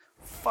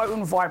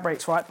phone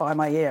vibrates right by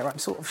my ear. I'm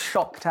sort of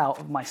shocked out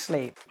of my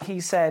sleep. He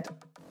said,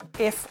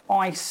 if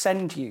I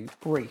send you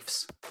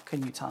briefs,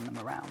 can you turn them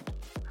around?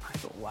 I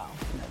thought, wow,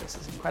 this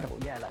is incredible.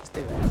 Yeah, let's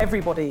do it.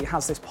 Everybody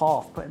has this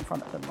path put in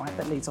front of them, right,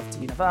 that leads off to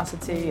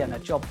university and a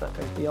job that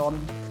goes beyond.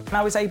 And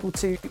I was able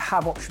to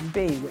have option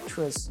B, which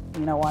was,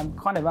 I'm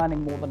kind of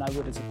earning more than I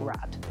would as a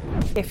grad.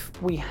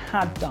 If we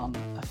had done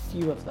a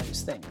few of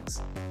those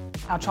things,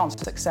 our chance of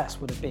success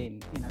would have been,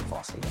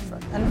 vastly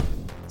different. And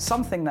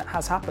something that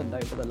has happened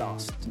over the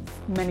last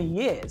many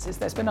years is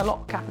there's been a lot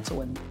of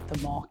capital in the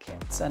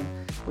markets, and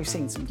we've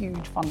seen some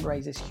huge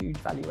fundraisers, huge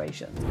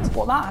valuations.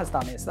 What that has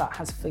done is that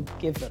has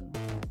forgiven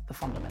the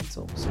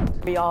fundamentals.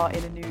 We are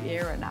in a new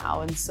era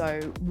now, and so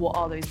what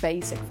are those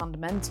basic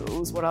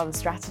fundamentals? What are the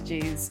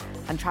strategies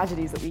and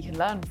tragedies that we can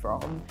learn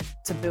from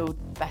to build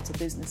better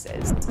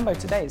businesses? Tembo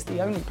today is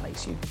the only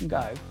place you can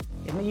go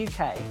in the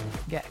UK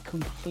to get a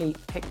complete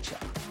picture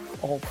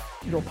of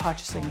your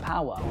purchasing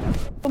power.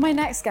 For my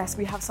next guest,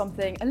 we have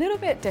something a little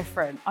bit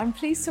different. I'm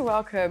pleased to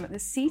welcome the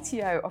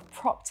CTO of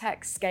prop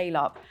tech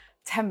scale-up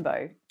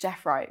Tembo,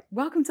 Geoff Wright.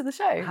 Welcome to the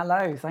show.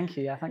 Hello, thank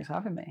you. Yeah, thanks for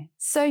having me.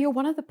 So you're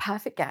one of the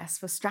perfect guests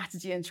for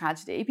strategy and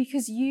tragedy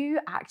because you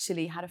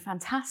actually had a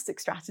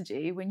fantastic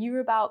strategy when you were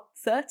about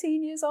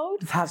 13 years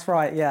old. That's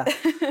right, yeah.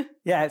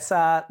 Yeah, it's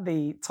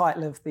the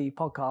title of the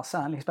podcast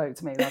certainly spoke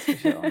to me, that's for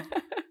sure.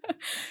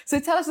 So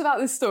tell us about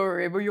this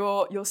story of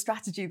your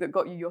strategy that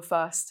got you your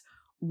first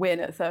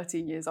win at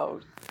 13 years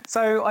old.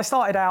 So I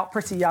started out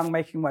pretty young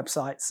making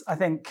websites. I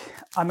think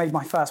I made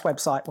my first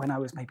website when I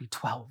was maybe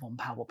 12 on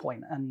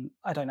PowerPoint. And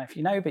I don't know if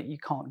you know, but you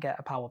can't get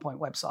a PowerPoint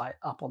website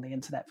up on the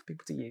internet for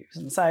people to use.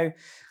 And so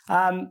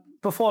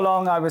before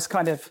long, I was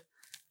kind of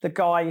the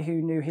guy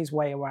who knew his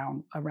way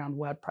around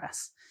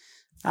WordPress.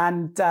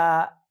 And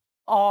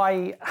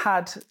I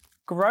had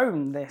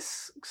grown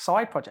this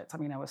side project. I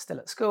mean, I was still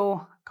at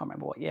school. I can't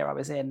remember what year I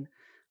was in.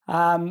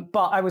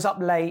 But I was up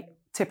late,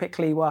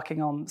 typically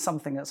working on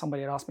something that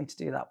somebody had asked me to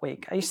do that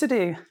week. I used to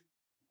do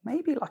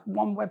maybe like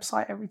one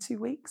website every 2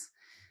 weeks.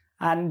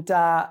 And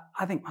I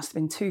think it must have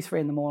been 2, 3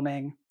 in the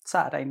morning,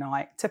 Saturday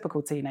night,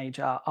 typical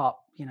teenager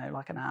up,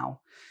 like an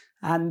owl.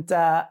 And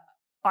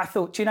I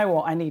thought, do you know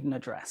what? I need an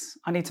address.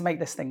 I need to make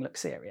this thing look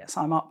serious.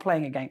 I'm up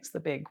playing against the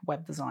big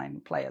web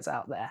design players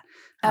out there.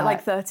 At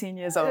like 13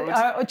 years old?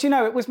 Do you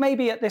know, it was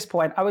maybe at this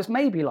point, I was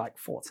maybe like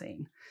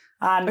 14.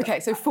 And okay,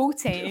 so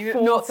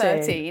 14, not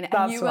 13,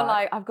 and you were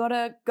right. Like, I've got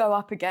to go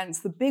up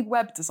against the big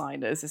web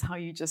designers, is how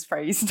you just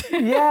phrased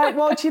it. Yeah,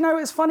 well, do you know,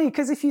 it's funny,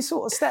 because if you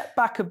sort of step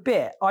back a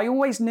bit, I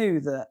always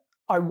knew that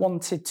I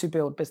wanted to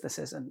build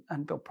businesses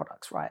and build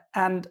products, right?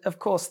 And of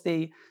course,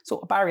 the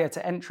sort of barrier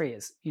to entry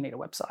is you need a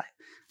website.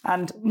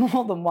 And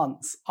more than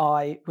once,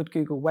 I would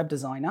Google web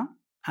designer,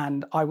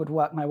 and I would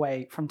work my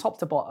way from top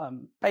to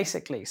bottom,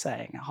 basically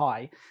saying,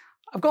 hi,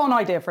 I've got an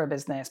idea for a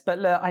business, but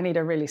look, I need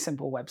a really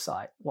simple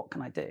website. What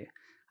can I do?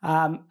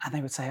 And they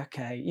would say,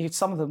 okay.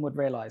 Some of them would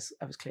realize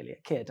I was clearly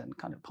a kid and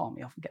kind of palm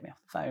me off and get me off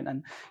the phone.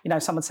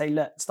 And, some would say,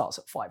 look, it starts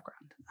at $5,000.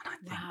 And I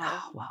think,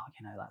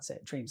 that's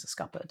it. Dreams are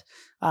scuppered.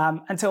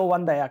 Until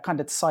one day I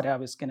kind of decided I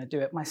was going to do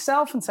it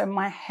myself. And so in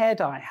my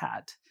head I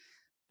had,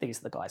 these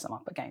are the guys I'm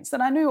up against.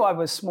 And I knew I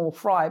was small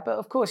fry, but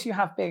of course you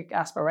have big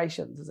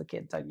aspirations as a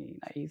kid, don't you?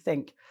 You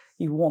think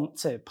you want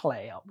to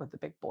play up with the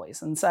big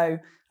boys. And so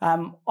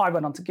I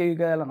went onto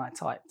Google and I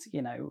typed,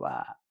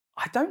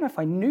 I don't know if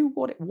I knew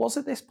what it was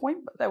at this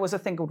point, but there was a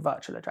thing called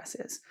virtual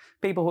addresses.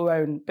 People who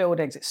own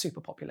buildings, it's super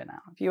popular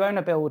now. If you own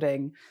a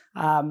building,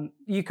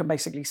 you can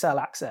basically sell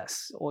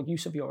access or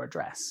use of your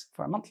address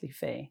for a monthly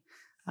fee.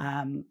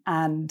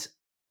 And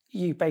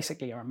you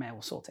basically are a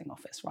mail sorting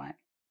office, right?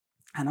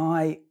 And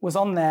I was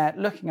on there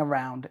looking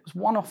around. It was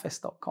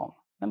oneoffice.com.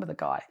 Remember the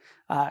guy?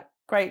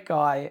 Great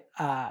guy.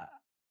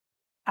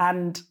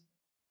 And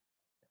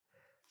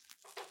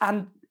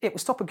it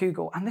was top of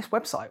Google. And this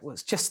website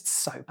was just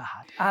so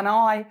bad. And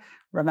I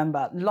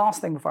remember last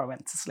thing before I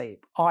went to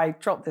sleep, I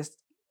dropped this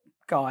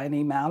guy an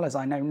email, as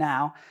I know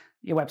now.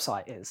 Your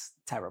website is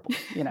terrible.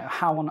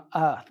 How on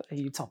earth are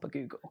you top of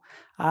Google?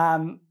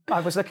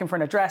 I was looking for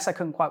an address. I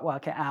couldn't quite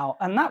work it out.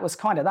 And that was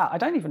kind of that. I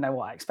don't even know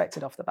what I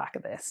expected off the back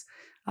of this.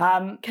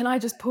 Can I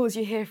just pause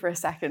you here for a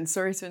second?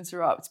 Sorry to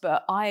interrupt,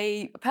 but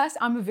I'm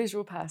a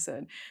visual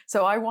person.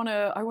 So I want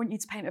you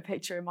to paint a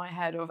picture in my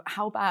head of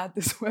how bad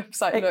this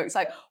website looks.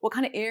 Like, what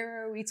kind of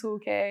era are we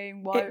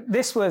talking?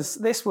 This was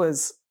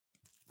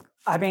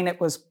it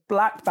was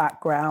black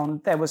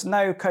background. There was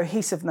no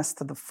cohesiveness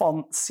to the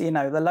fonts. The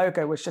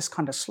logo was just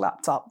kind of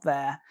slapped up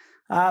there.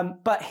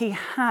 But he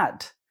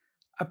had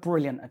a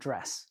brilliant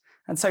address.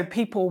 And so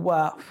people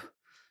were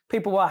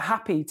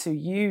happy to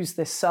use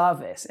this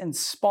service in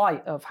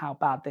spite of how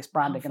bad this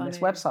branding and this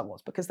website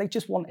was, because they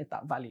just wanted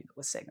that value that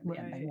was sitting at the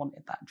end. They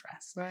wanted that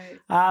address. Right.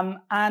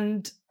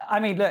 And I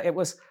mean, look, it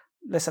was...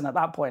 Listen, at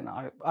that point,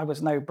 I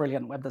was no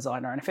brilliant web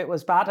designer. And if it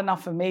was bad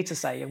enough for me to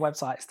say your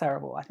website's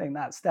terrible, I think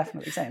that's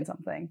definitely saying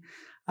something.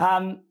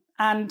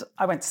 And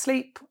I went to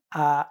sleep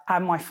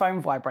and my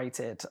phone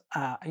vibrated.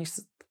 I used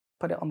to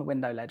put it on the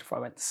window ledge before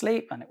I went to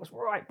sleep, and it was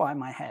right by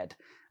my head.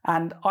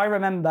 And I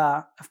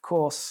remember, of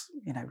course,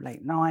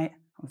 late night,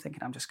 I'm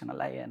thinking I'm just going to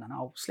lay in and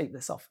I'll sleep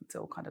this off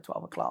until kind of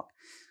 12 o'clock.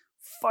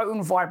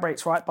 Phone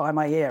vibrates right by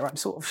my ear. I'm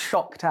sort of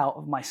shocked out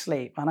of my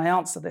sleep. And I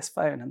answer this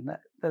phone and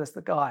there's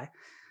the guy.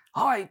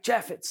 Hi,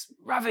 Geoff, it's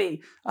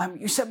Ravi.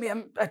 You sent me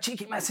a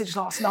cheeky message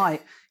last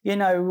night,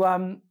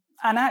 and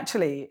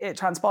actually it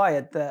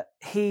transpired that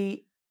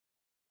he,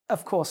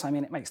 of course,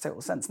 it makes total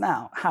sense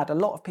now, had a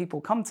lot of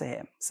people come to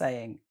him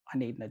saying, I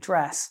need an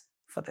address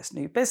for this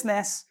new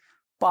business,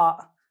 but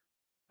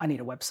I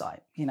need a website,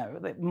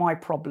 my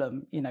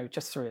problem,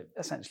 just through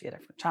essentially a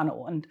different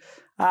channel. And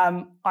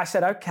I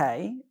said,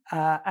 okay.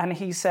 And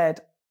he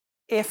said,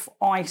 if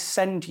I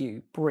send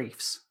you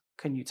briefs,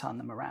 can you turn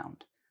them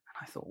around?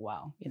 I thought,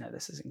 wow,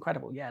 this is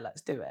incredible. Yeah,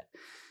 let's do it.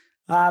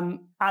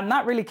 And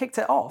that really kicked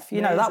it off.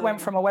 That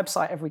went from a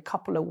website every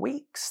couple of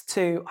weeks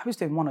to I was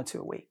doing 1 or 2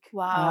 a week.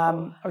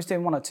 Wow. I was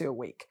doing 1 or 2 a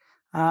week.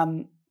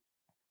 And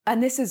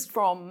this is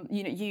from,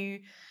 you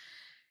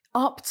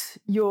upped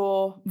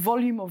your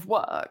volume of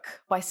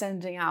work by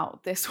sending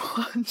out this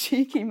one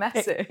cheeky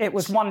message. It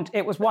was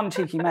one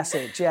cheeky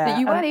message, yeah. That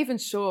you weren't even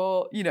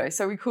sure,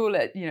 so we call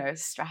it,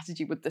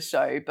 strategy with the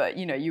show, but,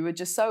 you were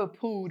just so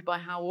appalled by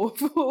how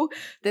awful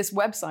this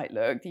website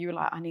looked that you were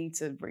like, I need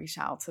to reach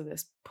out to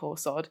this poor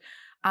sod.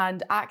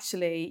 And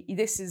actually,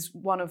 this is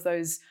one of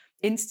those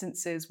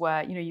instances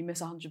where, you miss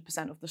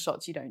 100% of the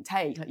shots you don't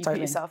take. Like you Totally.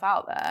 put yourself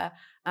out there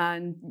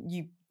and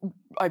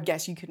I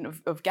guess you couldn't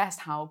have guessed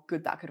how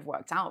good that could have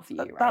worked out for you,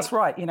 right? That's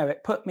right.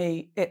 It put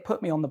me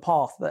on the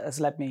path that has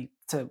led me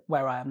to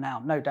where I am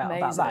now. No doubt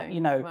about that.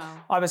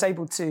 Wow. I was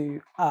able to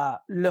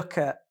look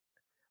at,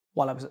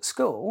 while I was at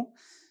school,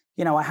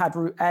 I had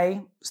route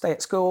A, stay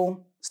at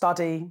school,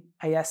 study,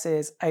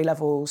 ASs,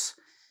 A-levels.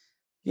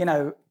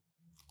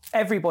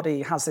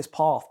 Everybody has this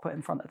path put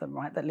in front of them,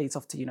 right? That leads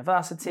off to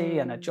university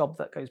and a job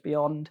that goes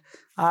beyond.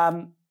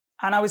 And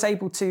I was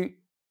able to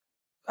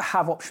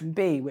have option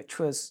B, which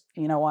was,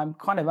 I'm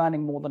kind of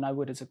earning more than I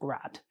would as a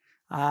grad.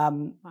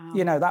 Wow.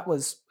 That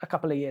was a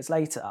couple of years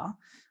later.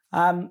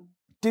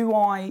 Do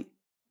I,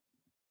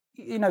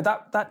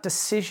 that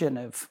decision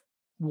of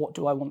what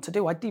do I want to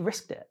do, I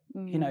de-risked it,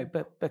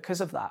 but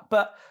because of that.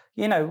 But,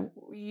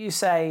 you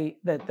say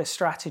that the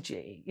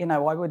strategy, I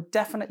would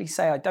definitely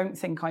say I don't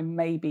think I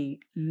maybe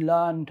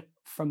learned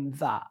from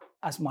that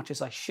as much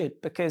as I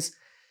should, because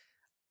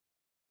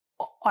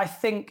I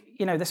think,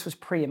 this was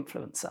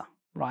pre-influencer.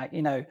 Right.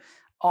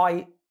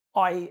 I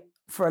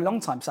for a long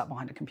time sat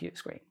behind a computer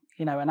screen,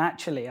 and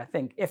actually I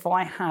think if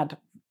I had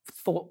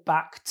thought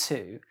back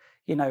to,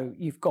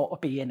 you've got to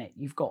be in it,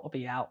 you've got to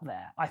be out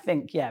there. I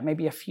think,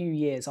 maybe a few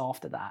years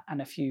after that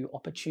and a few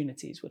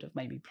opportunities would have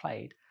maybe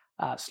played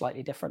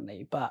slightly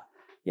differently. But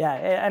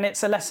and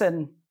it's a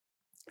lesson,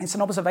 it's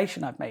an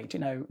observation I've made,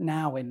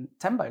 now in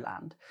Tembo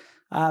land.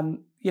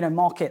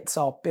 Markets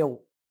are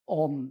built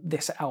on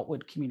this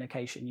outward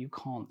communication. You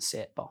can't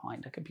sit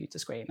behind a computer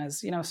screen.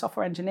 As a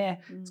software engineer,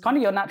 it's kind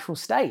of your natural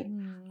state.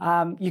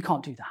 You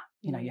can't do that.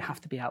 You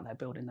have to be out there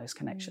building those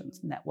connections,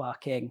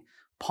 networking,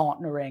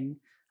 partnering.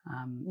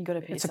 You got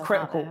to put it's a yourself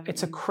critical out there,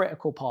 it's a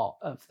critical part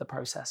of the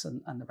process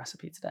and the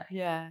recipe today.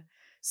 Yeah.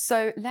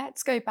 So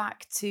let's go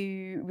back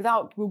to,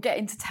 we'll get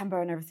into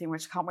Tembo and everything,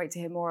 which I can't wait to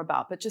hear more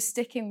about, but just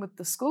sticking with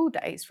the school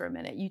days for a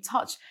minute, you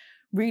touch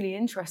really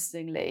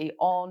interestingly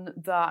on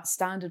that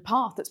standard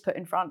path that's put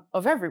in front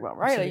of everyone,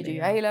 right? Like you do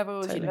your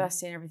A-levels,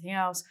 university and everything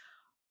else.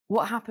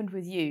 What happened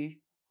with you?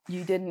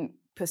 You didn't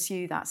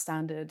pursue that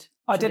standard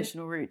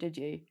traditional route, did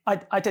you?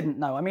 I didn't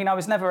know. I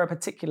was never a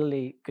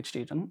particularly good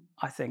student.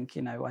 I think,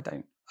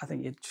 I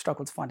think you'd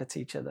struggle to find a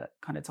teacher that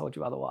kind of told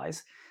you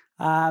otherwise.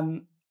 I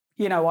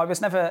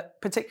was never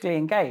particularly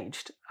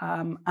engaged.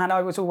 And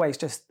I was always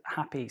just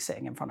happy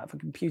sitting in front of a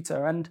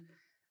computer. And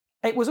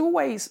it was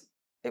always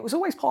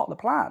part of the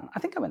plan. I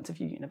think I went to a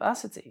few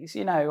universities.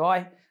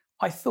 I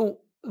thought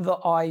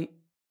that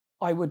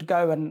I would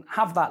go and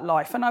have that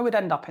life and I would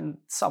end up in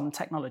some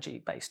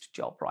technology-based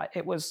job, right?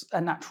 It was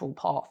a natural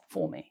path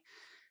for me.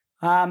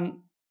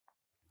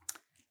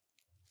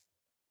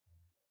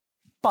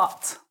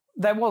 But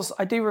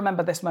I do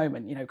remember this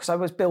moment, because I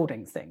was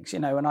building things,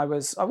 and I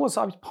was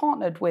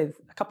partnered with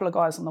a couple of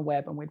guys on the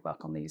web and we'd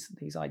work on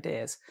these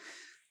ideas.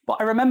 But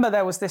I remember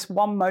there was this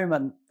one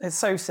moment, it's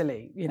so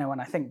silly, when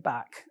I think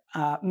back,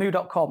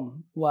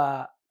 Moo.com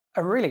were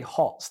a really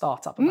hot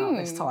startup about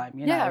this time.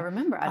 Yeah, I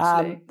remember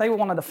actually. They were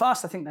one of the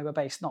first, I think they were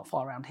based not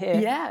far around here.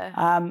 Yeah.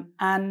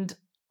 And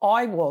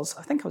I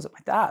think I was at my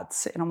dad's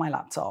sitting on my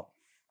laptop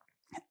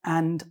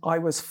and I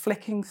was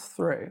flicking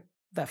through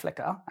their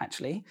Flickr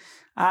actually.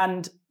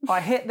 And I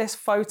hit this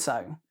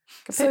photo.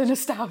 So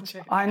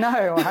nostalgic. I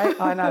know,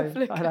 right? I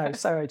know,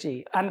 so OG.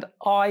 And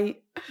I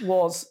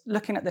was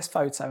looking at this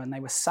photo and they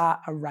were sat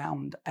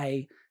around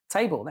a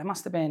table. There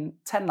must have been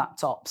 10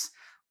 laptops,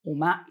 all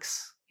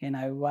Macs,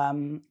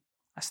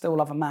 I still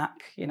love a Mac,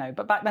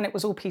 but back then it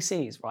was all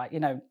PCs, right?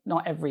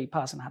 Not every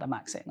person had a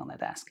Mac sitting on their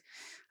desk.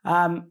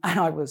 And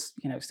I was,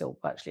 still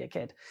virtually a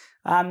kid.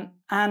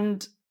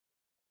 And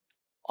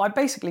I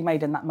basically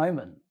made in that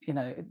moment,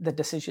 the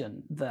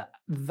decision that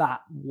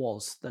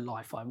was the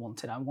life I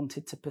wanted. I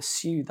wanted to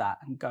pursue that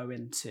and go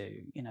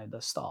into,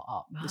 the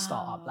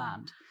startup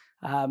land.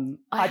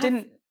 I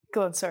didn't.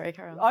 Go on, sorry,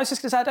 carry on. I was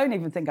just going to say, I don't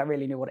even think I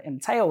really knew what it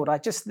entailed. I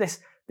just, this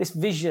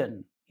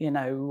vision,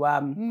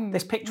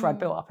 this picture I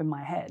built up in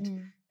my head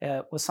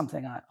was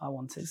something I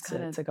wanted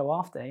to go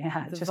after.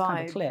 Yeah, it just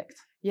kind of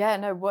clicked. Yeah,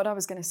 no, what I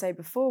was going to say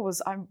before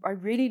was I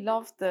really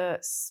love the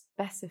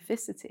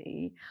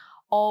specificity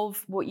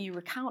of what you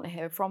recount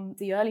here, from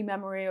the early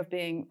memory of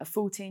being a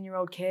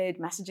 14-year-old kid,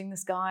 messaging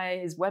this guy,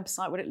 his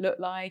website, what it looked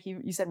like.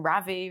 You said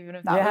Ravi, even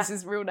if that was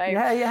his real name.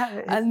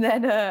 Yeah. And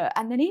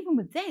then even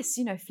with this,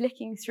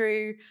 flicking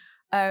through,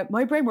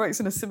 my brain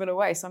works in a similar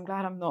way, so I'm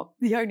glad I'm not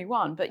the only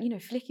one. But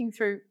flicking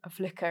through a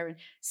Flickr and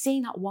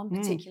seeing that one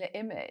particular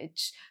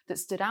image that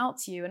stood out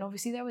to you, and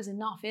obviously there was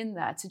enough in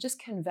there to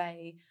just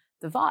convey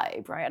the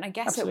vibe, right? And I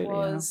guess it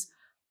was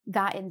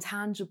that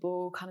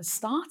intangible kind of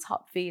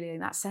startup feeling,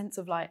 that sense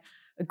of like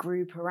a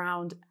group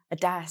around a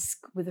desk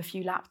with a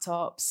few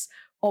laptops,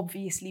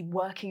 obviously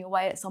working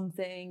away at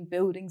something,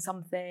 building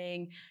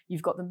something.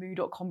 You've got the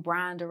moo.com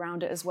brand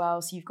around it as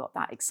well, so you've got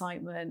that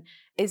excitement.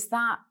 Is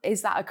that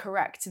a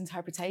correct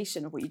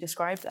interpretation of what you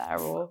described there?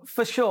 Or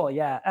for sure,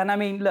 yeah. And I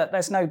mean, look,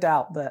 there's no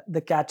doubt that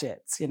the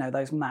gadgets,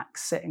 those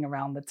Macs sitting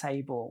around the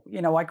table.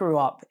 I grew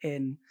up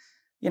in,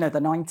 the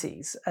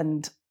 90s,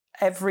 and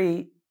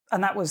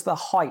that was the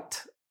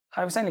height.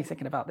 I was only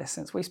thinking about this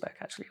since we spoke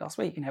actually last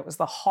week. It was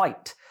the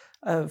height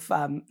of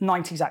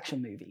 90s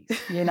action movies.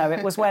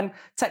 It was when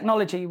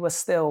technology was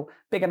still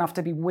big enough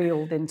to be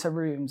wheeled into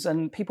rooms,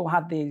 and people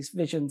had these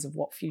visions of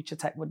what future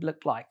tech would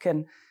look like.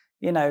 And,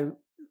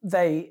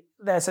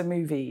 there's a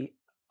movie,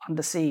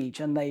 Under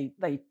Siege, and they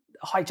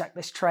hijack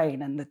this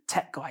train, and the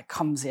tech guy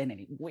comes in and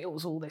he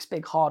wheels all this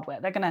big hardware.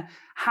 They're going to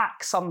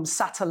hack some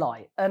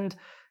satellite. And,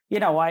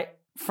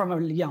 from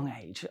a young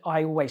age,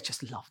 I always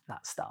just loved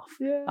that stuff.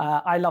 Yeah.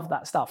 I love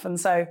that stuff. And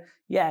so,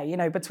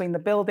 between the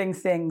building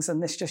things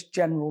and this just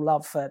general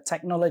love for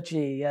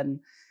technology,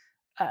 and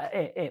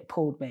it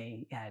pulled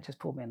me, it just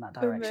pulled me in that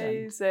direction.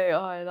 Amazing.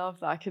 Oh, I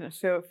love that. I can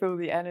feel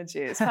the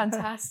energy. It's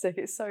fantastic.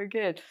 It's so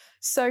good.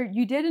 So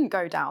you didn't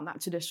go down that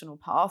traditional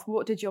path.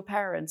 What did your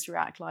parents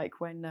react like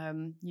when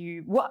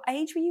what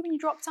age were you when you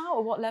dropped out,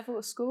 or what level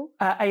of school?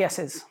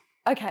 ASs.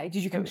 Okay,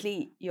 did you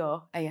complete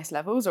your AS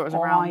levels, or was it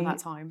around that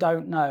time? I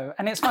don't know.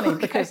 And it's funny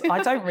because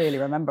I don't really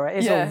remember. It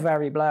is all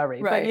very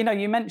blurry. Right. But,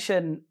 you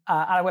mentioned,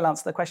 and I will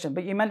answer the question,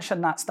 but you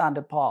mentioned that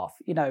standard path.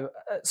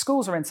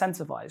 Schools are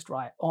incentivized,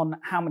 right, on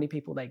how many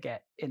people they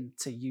get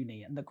into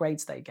uni and the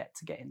grades they get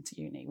into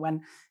uni.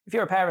 If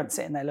you're a parent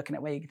sitting there looking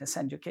at where you're going to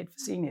send your kid for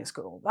senior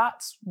school,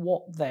 that's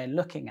what they're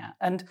looking at.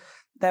 And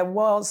there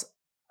was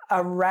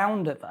a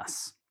round of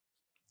us.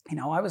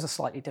 I was a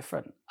slightly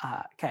different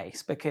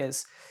case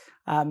because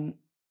I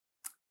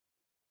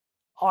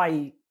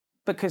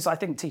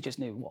think teachers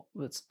knew what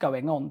was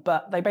going on,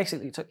 but they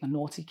basically took the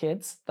naughty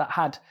kids that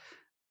had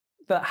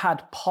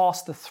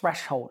passed the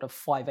threshold of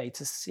 5 A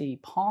to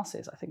C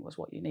passes, I think was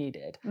what you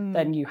needed.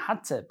 Then you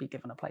had to be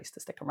given a place to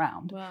stick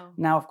around. Wow.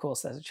 Now, of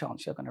course, there's a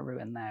chance you're going to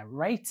ruin their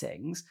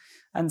ratings.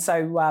 And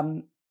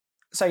so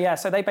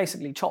they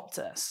basically chopped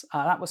us.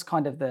 That was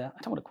kind of I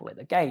don't want to call it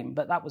the game,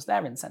 but that was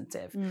their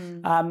incentive.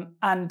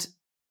 And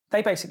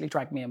they basically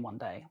dragged me in one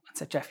day and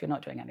said, Geoff, you're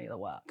not doing any of the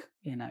work.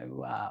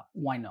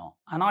 Why not?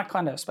 And I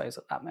kind of, suppose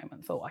at that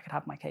moment, thought I could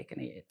have my cake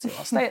and eat it too.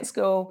 I'll stay at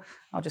school.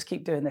 I'll just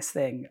keep doing this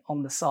thing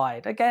on the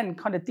side. Again,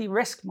 kind of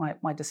de-risked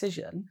my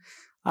decision.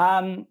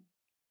 Why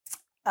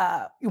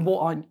aren't you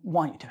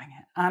doing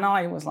it? And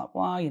I was like,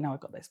 well, I've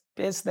got this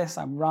business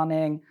I'm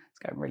running. It's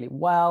going really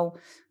well.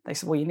 They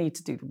said, well, you need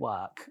to do the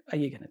work. Are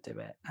you going to do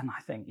it? And I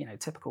think,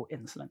 typical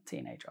insolent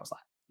teenager, I was like,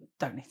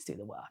 don't need to do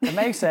the work. And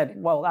they said,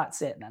 well,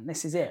 that's it then.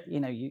 This is it.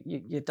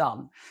 You're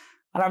done.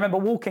 And I remember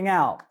walking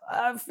out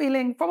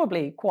feeling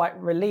probably quite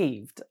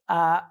relieved.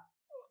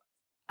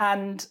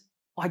 And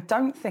I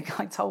don't think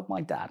I told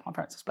my dad. My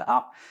parents split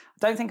up.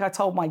 I don't think I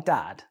told my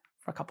dad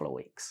for a couple of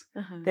weeks.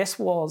 This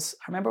was,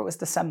 I remember it was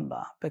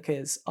December,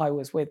 because I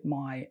was with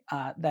my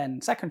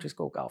then secondary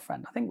school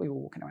girlfriend. I think we were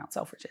walking around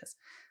Selfridges.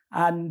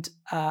 And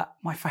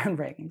my phone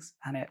rings,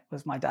 and it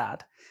was my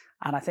dad.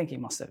 And I think he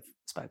must have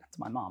spoken to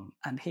my mum,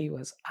 and he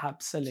was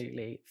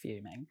absolutely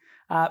fuming.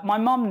 My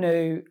mum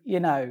knew,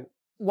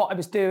 what I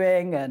was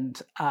doing,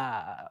 and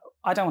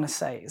I don't want to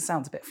say, it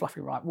sounds a bit fluffy,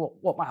 right?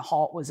 What my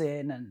heart was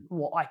in and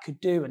what I could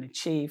do and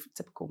achieve.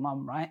 Typical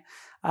mum, right?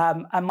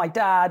 And my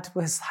dad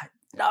was like,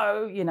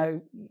 no,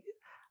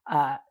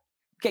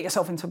 get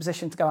yourself into a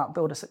position to go out and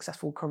build a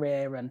successful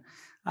career. And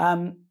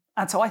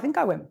so I think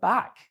I went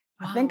back.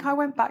 Wow. I think I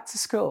went back to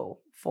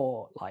school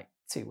for like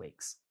 2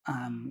 weeks.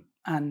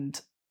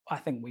 And I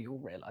think we all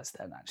realised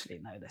then, actually,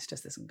 no, this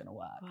just isn't going to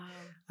work.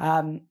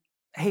 Wow.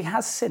 He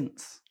has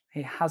since.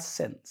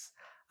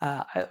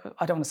 I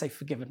don't want to say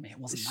forgiven me. It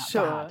wasn't that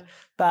bad.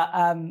 But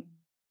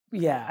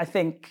I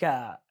think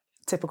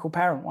typical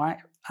parent, right?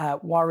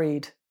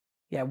 Worried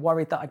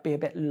that I'd be a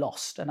bit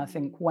lost. And I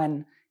think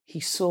when he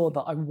saw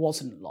that I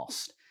wasn't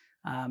lost,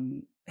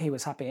 he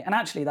was happy. And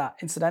actually that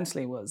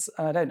incidentally was,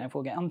 I don't know if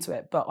we'll get onto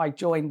it, but I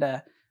joined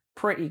a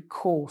pretty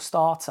cool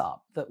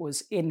startup that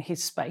was in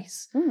his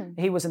space.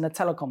 He was in the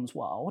telecoms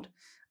world,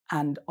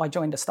 and I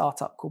joined a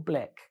startup called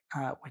Blick,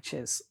 which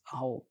is a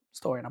whole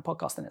story in a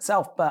podcast in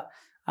itself. But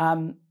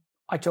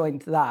I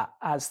joined that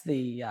as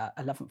the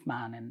 11th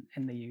man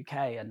in the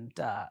UK, and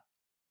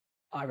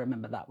I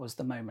remember that was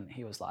the moment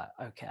he was like,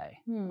 okay,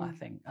 I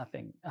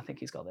think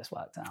he's got this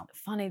worked out.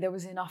 Funny, there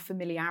was enough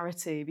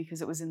familiarity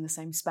because it was in the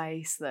same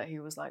space that he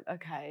was like,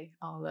 okay,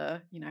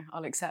 I'll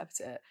accept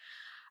it.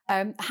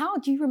 How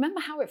do you remember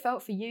how it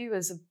felt for you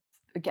as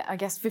I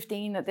guess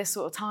 15 at this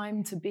sort of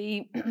time to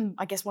be,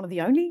 I guess, one of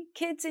the only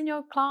kids in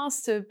your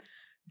class to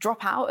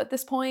drop out at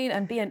this point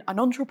and be an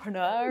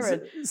entrepreneur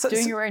and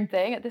doing your own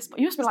thing at this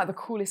point? You must be like the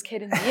coolest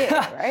kid in the year,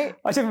 right?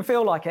 I didn't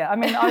feel like it. I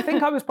mean, I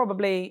think I was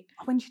probably,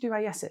 when did you do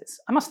ASs?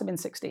 I must have been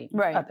 16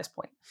 at this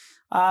point.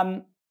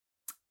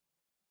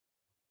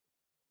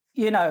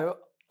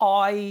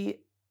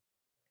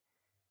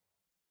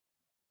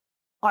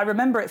 I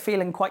remember it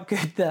feeling quite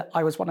good that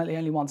I was one of the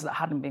only ones that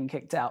hadn't been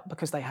kicked out,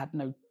 because they had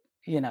no,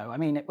 I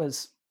mean, it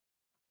was,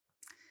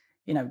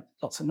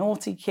 lots of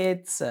naughty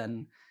kids,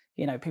 and,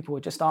 people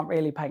just aren't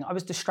really paying. I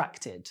was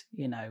distracted,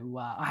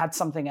 I had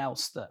something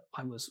else that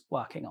I was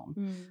working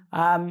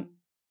on.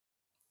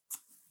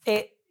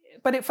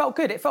 But it felt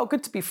good. It felt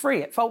good to be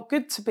free. It felt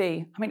good to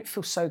be, it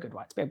feels so good,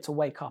 right? To be able to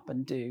wake up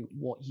and do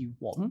what you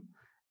want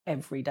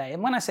every day.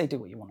 And when I say do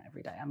what you want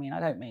every day, I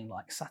don't mean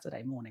like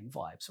Saturday morning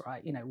vibes,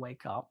 right?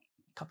 Wake up,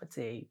 cup of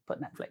tea, put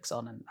Netflix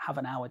on and have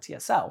an hour to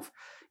yourself.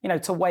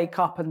 To wake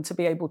up and to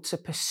be able to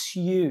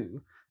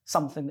pursue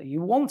something that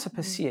you want to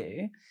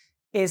pursue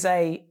is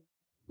a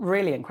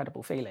really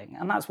incredible feeling.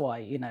 And that's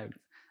why,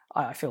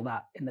 I feel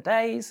that in the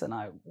days, and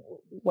I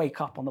wake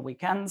up on the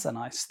weekends and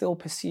I still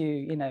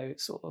pursue,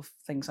 sort of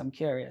things I'm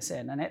curious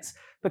in. And it's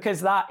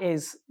because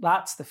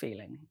that's the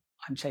feeling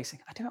I'm chasing.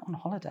 I do it on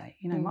holiday,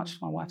 much to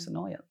my wife's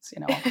annoyance.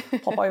 I'll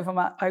pop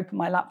over, open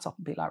my laptop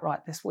and be like,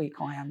 right, this week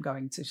I am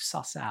going to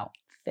suss out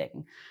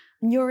thing.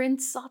 You're in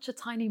such a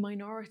tiny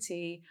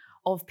minority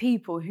of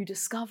people who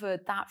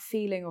discovered that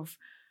feeling of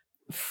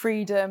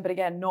freedom, but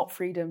again, not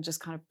freedom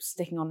just kind of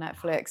sticking on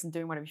Netflix and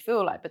doing whatever you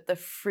feel like, but the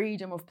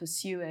freedom of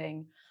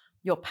pursuing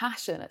your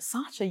passion at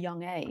such a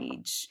young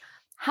age.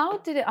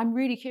 I'm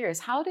really curious,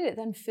 how did it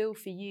then feel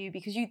for you?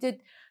 Because you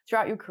did,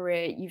 throughout your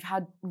career, you've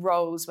had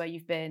roles where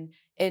you've been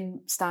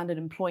in standard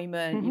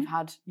employment, you've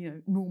had,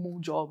 normal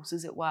jobs,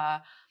 as it were.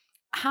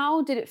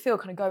 How did it feel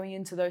kind of going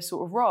into those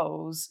sort of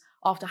roles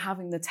after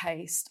having the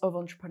taste of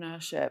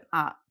entrepreneurship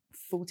at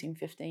 14,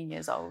 15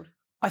 years old?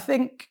 I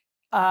think,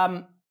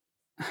 I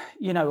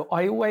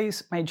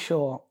always made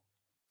sure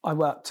I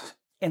worked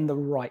in the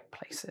right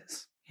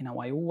places.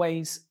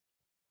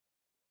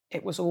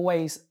 There was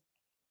always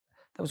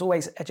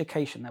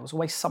education. There was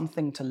always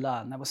something to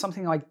learn. There was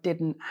something I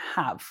didn't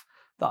have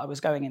that I was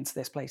going into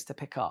this place to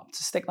pick up,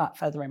 to stick that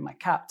feather in my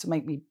cap, to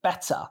make me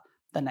better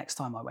the next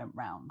time I went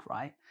round,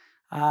 right?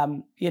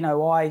 I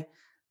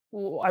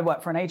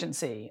worked for an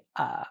agency.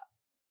 I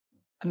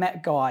met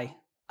a guy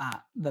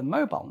at the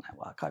mobile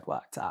network I'd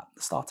worked at,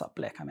 the startup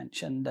Blick I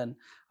mentioned, and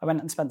I went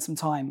and spent some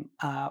time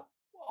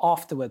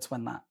afterwards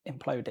when that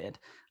imploded,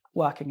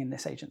 working in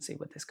this agency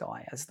with this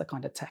guy as the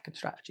kind of tech and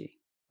strategy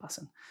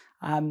person,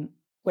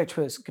 which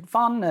was good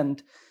fun.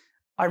 And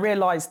I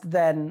realized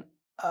then,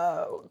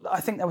 I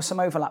think there was some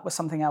overlap with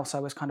something else I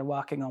was kind of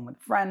working on with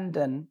a friend,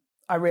 and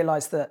I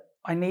realized that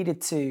I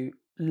needed to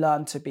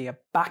learn to be a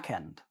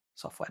back-end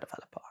software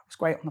developer. I was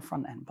great on the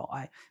front end, but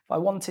if I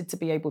wanted to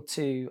be able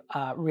to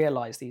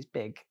realize these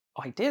big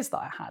ideas that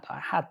I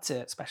had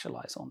to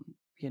specialize on,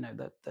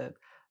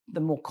 the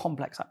more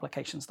complex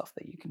application stuff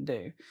that you can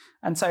do.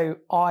 And so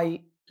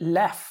I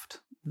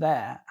left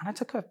there and I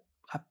took a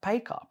pay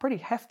cut, a pretty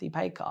hefty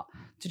pay cut,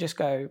 to just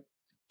go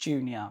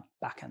junior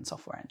back-end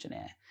software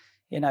engineer.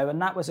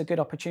 And that was a good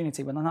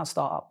opportunity when that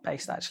startup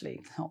based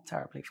actually not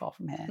terribly far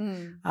from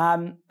here.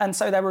 And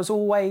so there was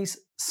always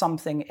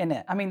something in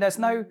it.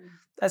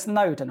 There's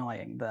no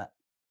denying that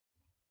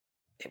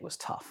it was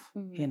tough.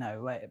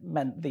 It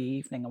meant the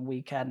evening and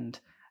weekend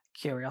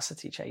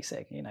curiosity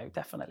chasing,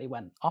 definitely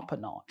went up a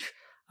notch.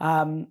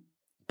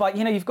 But,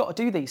 you've got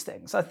to do these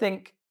things. I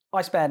think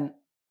I spent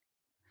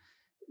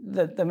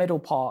the middle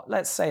part,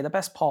 let's say the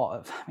best part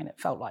of, it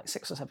felt like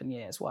 6 or 7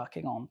 years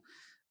working on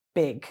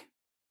big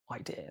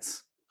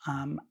ideas.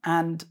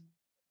 And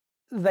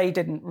they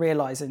didn't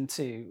realize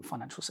into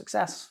financial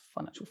success,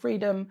 financial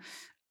freedom.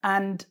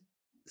 And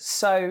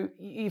so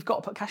you've got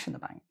to put cash in the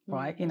bank,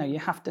 right? You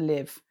have to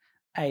live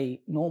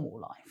a normal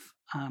life.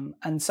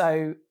 And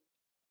so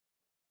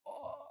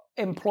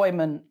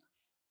employment,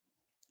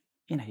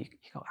 you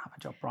got to have a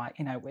job, right?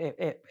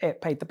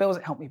 It paid the bills.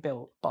 It helped me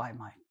buy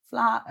my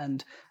flat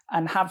and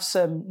have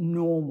some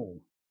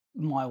normal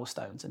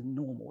milestones and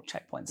normal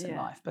checkpoints in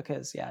life,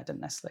 because I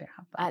didn't necessarily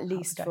have that. At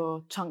least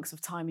for chunks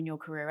of time in your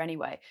career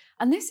anyway.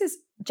 And this is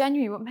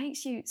genuinely what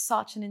makes you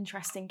such an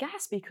interesting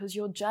guest, because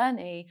your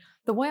journey,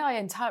 the way I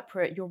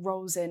interpret your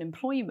roles in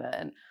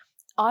employment,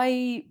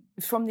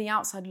 from the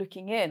outside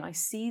looking in, I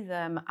see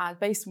them as,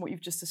 based on what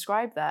you've just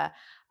described there,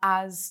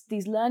 as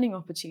these learning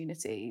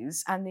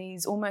opportunities and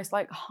these almost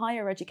like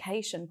higher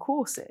education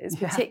courses,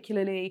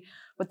 particularly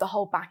with the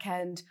whole back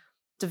end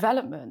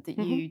development that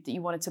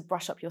you wanted to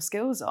brush up your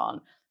skills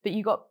on, but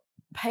you got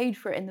paid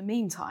for it in the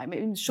meantime.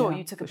 And sure,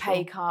 you took a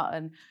pay cut,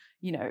 and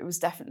it was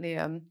definitely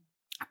a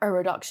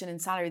reduction in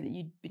salary that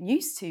you'd been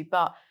used to,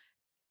 but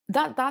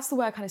that's the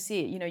way I kind of see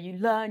it. You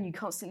learn, you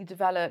constantly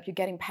develop, you're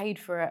getting paid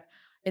for it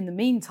in the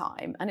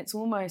meantime, and it's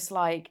almost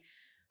like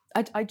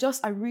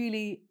I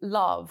really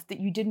love that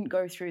you didn't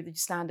go through the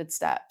standard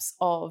steps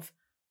of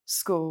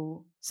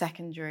school,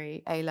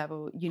 secondary,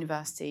 A-level,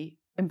 university,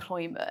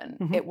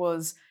 employment. It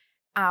was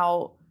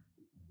out,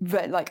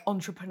 like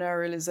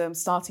entrepreneurialism,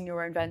 starting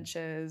your own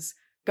ventures,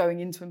 going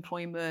into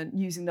employment,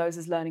 using those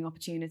as learning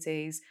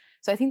opportunities.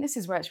 So I think this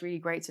is where it's really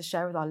great to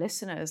share with our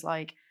listeners,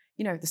 like,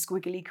 the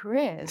squiggly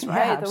careers, right?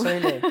 Yeah,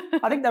 absolutely.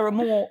 I think there are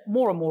more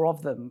and more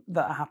of them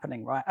that are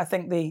happening, right? I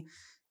think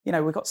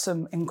we've got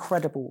some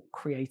incredible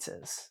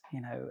creators.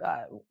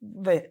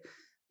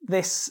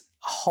 This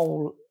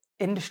whole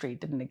industry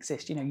didn't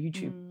exist.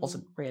 YouTube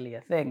wasn't really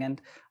a thing.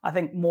 And I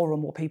think more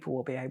and more people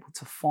will be able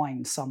to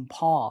find some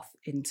path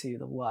into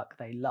the work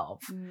they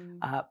love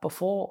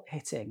before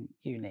hitting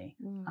uni.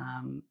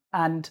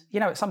 And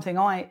it's something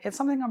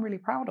I'm really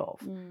proud of.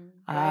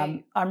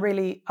 I'm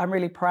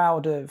really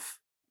proud of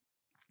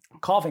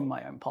carving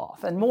my own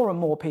path. And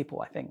more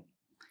people, I think,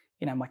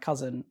 my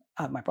cousin,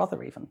 my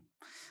brother even,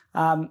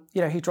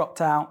 he dropped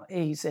out,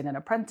 he's in an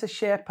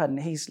apprenticeship and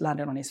he's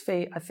landed on his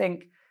feet. I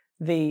think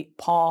the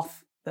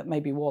path that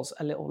maybe was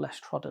a little less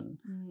trodden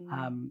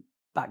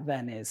back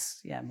then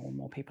is, more and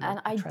more people and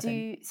are treading.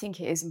 I do think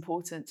it is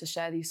important to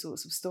share these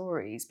sorts of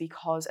stories,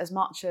 because as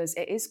much as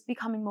it is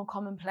becoming more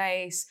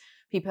commonplace,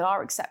 people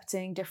are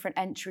accepting different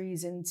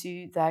entries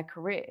into their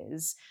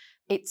careers,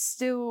 it's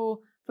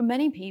still, for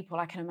many people,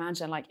 I can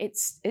imagine, like it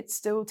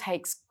still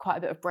takes quite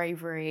a bit of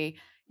bravery,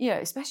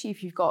 especially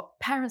if you've got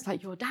parents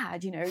like your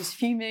dad, who's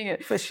fuming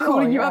at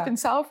calling you up in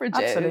Selfridges.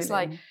 Absolutely. It's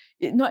like,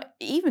 not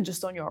even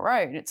just on your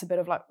own, it's a bit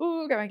of like,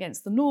 going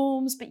against the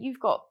norms, but you've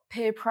got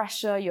peer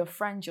pressure, your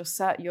friends, your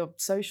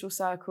social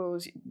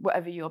circles,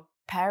 whatever your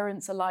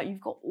parents are like,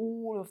 you've got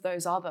all of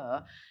those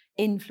other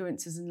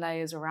influences and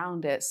layers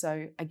around it.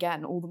 So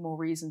again, all the more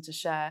reason to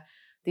share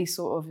these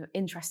sort of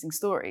interesting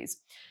stories.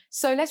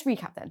 So let's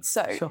recap then.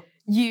 So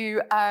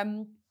you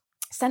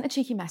sent a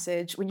cheeky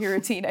message when you were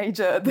a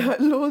teenager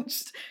that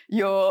launched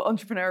your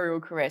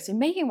entrepreneurial career. So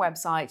making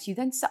websites, you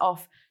then set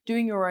off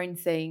doing your own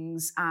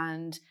things,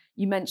 and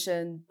you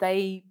mentioned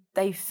they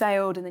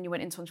failed, and then you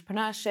went into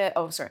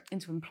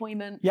into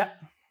employment. Yeah.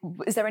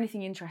 Is there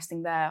anything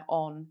interesting there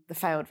on the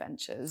failed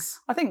ventures?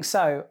 I think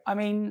so. I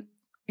mean,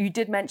 you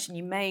did mention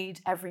you made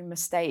every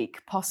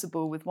mistake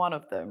possible with one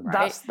of them,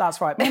 right? That's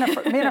right. Me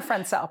and a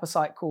friend set up a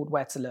site called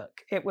Where to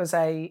Look. It was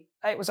a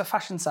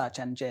fashion search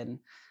engine.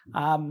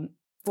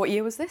 What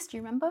year was this? Do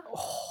you remember?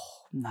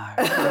 Oh, no.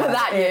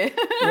 That year.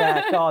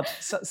 Yeah, God,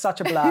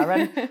 such a blur.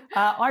 And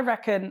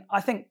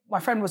I think my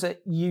friend was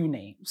at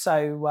uni,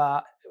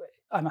 so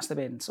I must have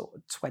been sort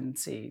of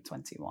 20,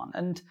 21.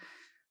 And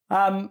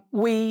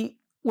we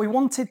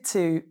wanted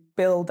to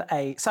build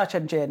a search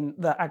engine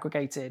that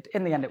aggregated,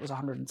 in the end it was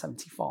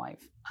 175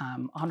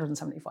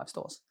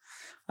 stores.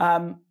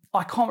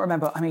 I can't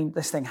remember, I mean,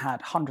 this thing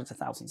had hundreds of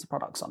thousands of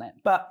products on it,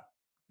 but,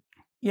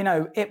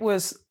 it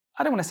was,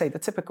 I don't want to say the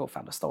typical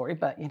founder story,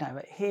 but,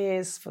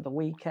 here's for the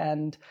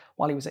weekend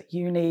while he was at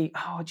uni.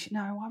 Oh,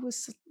 I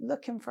was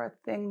looking for a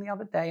thing the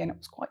other day and it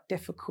was quite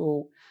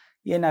difficult.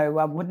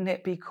 Wouldn't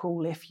it be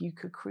cool if you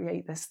could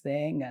create this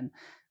thing? And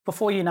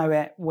before you know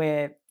it,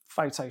 we're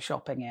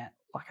photoshopping it.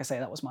 Like I say,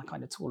 that was my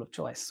kind of tool of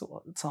choice sort of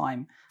at the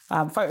time.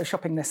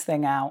 Photoshopping this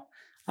thing out.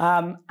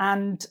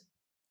 And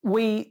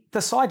we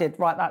decided,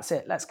 right, that's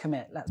it. Let's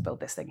commit. Let's build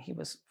this thing. He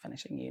was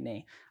finishing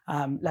uni.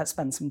 Let's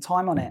spend some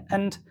time on it.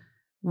 And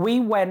we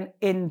went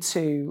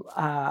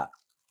out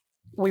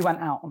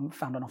and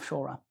found an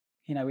offshorer.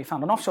 We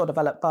found an offshore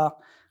developer,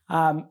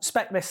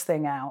 spec'd this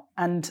thing out,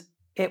 and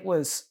it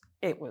was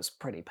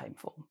pretty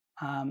painful.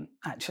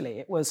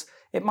 Actually,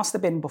 it must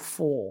have been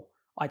before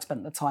I'd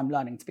spent the time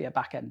learning to be a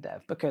back-end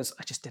dev, because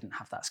I just didn't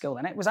have that skill.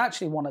 And it was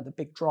actually one of the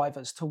big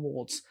drivers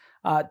towards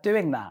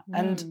doing that.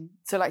 And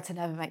so like to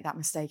never make that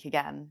mistake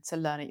again, to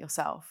learn it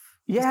yourself.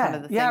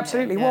 Yeah,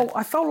 absolutely. Yeah. Well,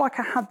 I felt like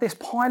I had this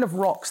pile of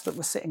rocks that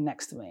was sitting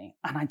next to me,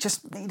 and I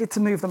just needed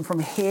to move them from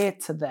here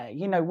to there.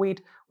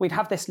 We'd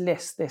have this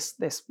list,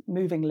 this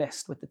moving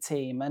list with the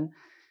team, and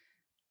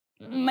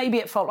maybe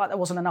it felt like there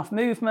wasn't enough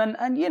movement.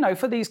 And,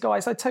 for these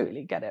guys, I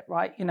totally get it,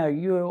 right?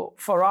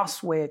 For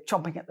us, we're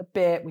chomping at the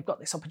bit. We've got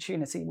this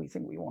opportunity we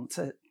think we want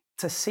to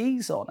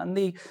seize on. And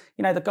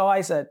the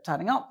guys are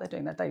turning up, they're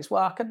doing their day's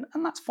work,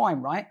 and that's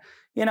fine, right?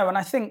 And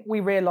I think we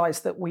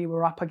realized that we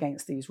were up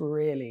against these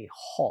really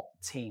hot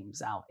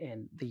teams out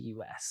in the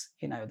US,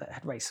 that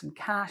had raised some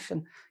cash.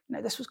 And,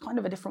 this was kind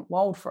of a different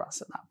world for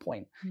us at that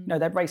point.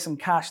 They'd raised some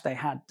cash, they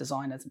had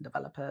designers and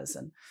developers.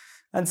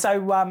 And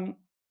so,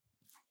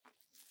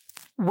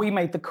 we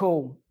made the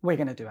call, we're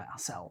going to do it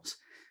ourselves.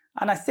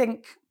 And I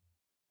think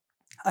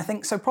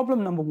so.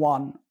 Problem number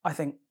one, I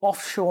think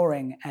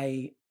offshoring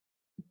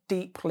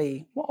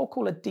what I'll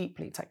call a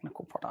deeply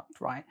technical product,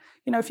 right?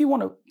 If you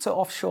want to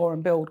offshore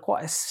and build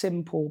quite a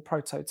simple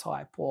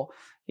prototype, or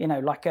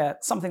like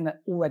something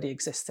that already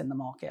exists in the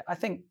market, I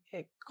think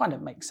it kind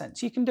of makes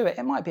sense. You can do it.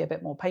 It might be a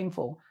bit more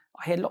painful.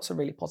 I hear lots of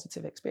really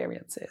positive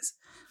experiences.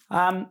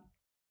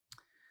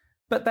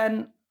 But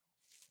then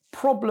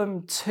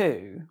problem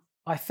two,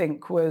 I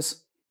think,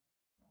 was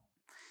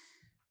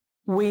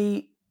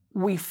we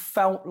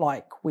felt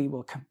like we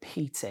were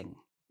competing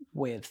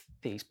with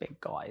these big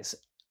guys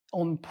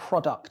on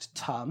product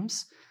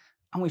terms,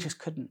 and we just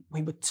couldn't.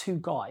 We were two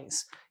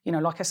guys.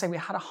 Like I say, we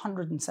had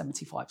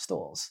 175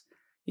 stores.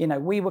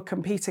 We were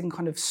competing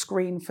kind of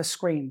screen for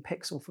screen,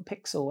 pixel for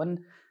pixel, and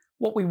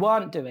what we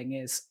weren't doing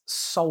is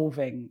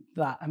solving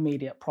that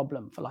immediate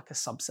problem for like a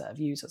subset of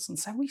users. And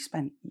so we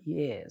spent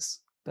years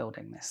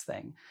building this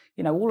thing.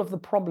 All of the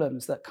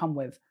problems that come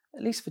with,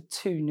 at least for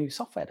two new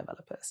software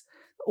developers,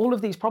 all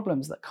of these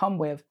problems that come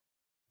with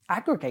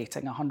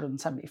aggregating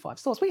 175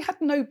 stores. We had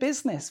no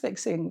business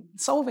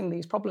solving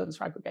these problems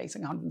for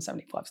aggregating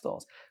 175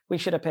 stores. We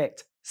should have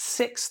picked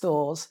 6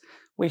 stores.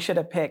 We should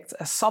have picked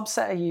a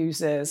subset of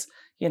users,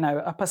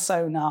 a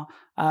persona.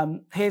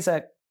 Here's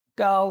a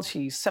girl,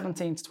 she's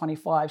 17 to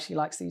 25. She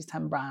likes these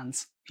 10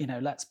 brands.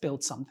 Let's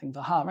build something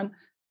for her, and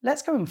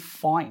let's go and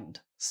find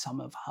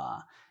some of her.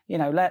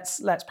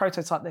 Let's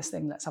prototype this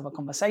thing. Let's have a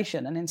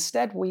conversation. And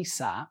instead we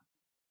sat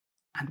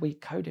and we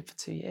coded for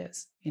 2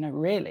 years,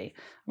 really.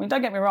 I mean,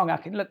 don't get me wrong, I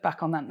can look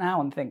back on that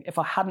now and think, if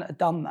I hadn't have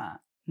done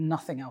that,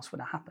 nothing else would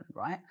have happened,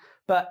 right?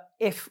 But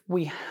if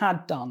we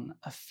had done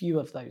a few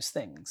of those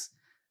things,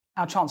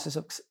 our chances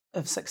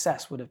of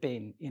success would have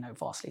been,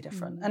 vastly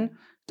different. And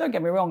don't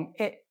get me wrong,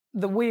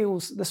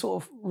 the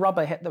sort of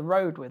rubber hit the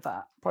road with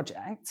that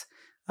project.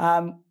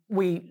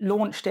 We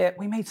launched it,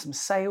 we made some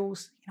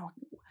sales,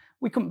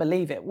 we couldn't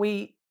believe it.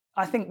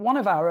 I think one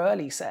of our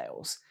early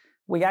sales,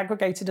 we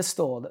aggregated a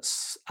store that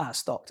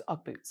stocked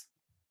UGG boots.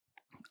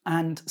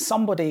 And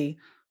somebody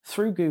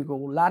through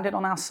Google landed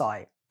on our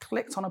site,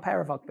 clicked on a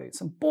pair of UGG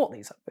boots and bought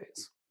these UGG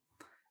boots.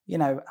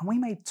 And we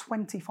made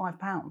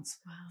 £25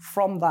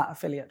 from that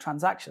affiliate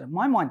transaction. And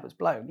my mind was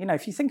blown.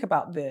 If you think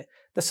about the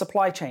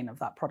supply chain of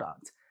that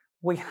product,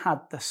 we had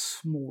the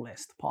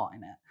smallest part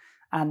in it.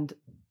 And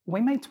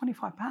we made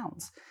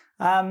 £25.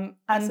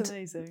 That's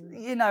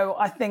amazing.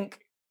 I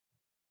think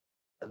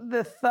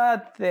the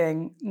third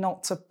thing,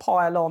 not to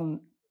pile on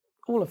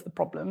all of the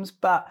problems,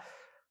 but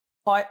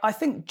I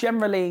think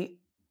generally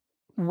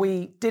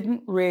we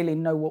didn't really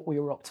know what we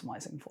were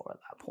optimizing for at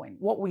that point.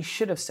 What we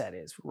should have said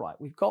is, right,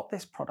 we've got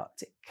this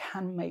product, it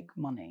can make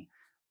money.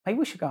 Maybe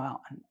we should go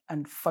out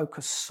and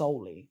focus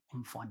solely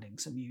on finding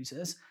some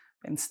users.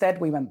 But instead,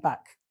 we went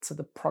back to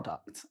the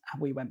product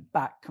and we went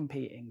back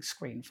competing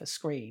screen for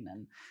screen.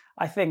 And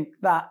I think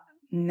that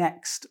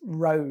next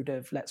road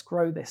of let's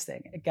grow this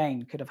thing,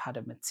 again, could have had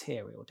a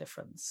material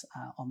difference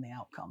on the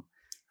outcome.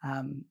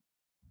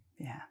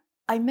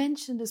 I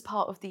mentioned as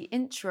part of the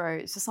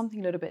intro, so something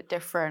a little bit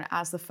different,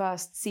 as the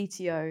first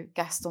CTO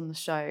guest on the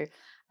show,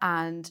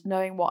 and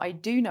knowing what I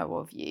do know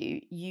of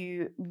you,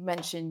 you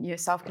mentioned you're a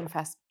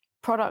self-confessed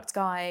product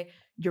guy,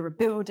 you're a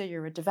builder,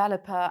 you're a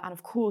developer, and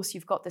of course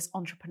you've got this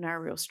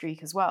entrepreneurial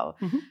streak as well.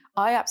 Mm-hmm.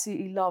 I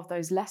absolutely love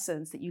those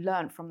lessons that you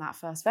learned from that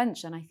first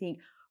venture, and I think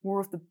more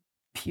of the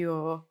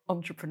pure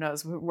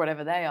entrepreneurs,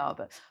 whatever they are,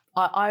 but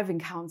I've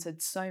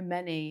encountered so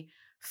many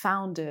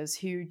founders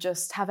who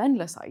just have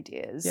endless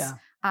ideas. Yeah.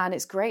 And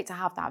it's great to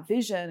have that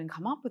vision and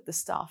come up with the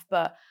stuff,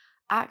 but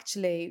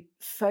actually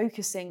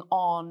focusing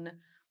on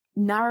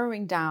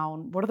narrowing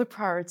down what are the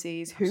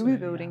priorities, who we're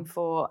building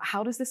for,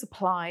 how does this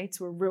apply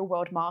to a real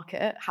world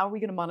market, how are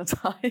we going to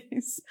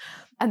monetize?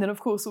 And then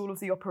of course, all of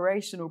the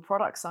operational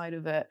product side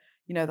of it,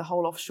 the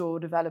whole offshore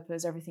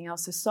developers, everything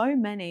else. So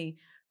many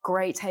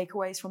great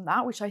takeaways from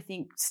that, which I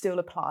think still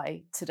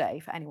apply today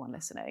for anyone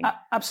listening.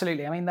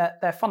 Absolutely. I mean,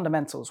 they're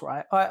fundamentals,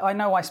 right? I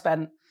know I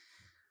spent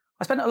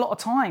a lot of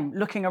time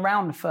looking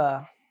around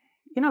for,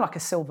 like a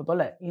silver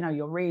bullet.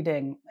 You're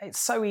reading, it's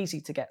so easy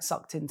to get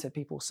sucked into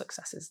people's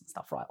successes and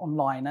stuff, right,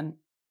 online. And,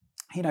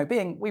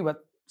 we were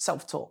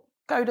self-taught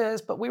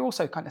coders, but we were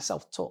also kind of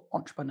self-taught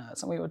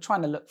entrepreneurs. And we were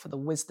trying to look for the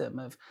wisdom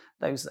of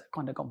those that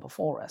kind of gone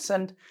before us.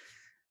 And,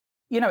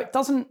 it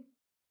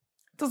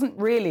doesn't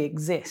really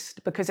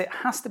exist because it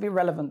has to be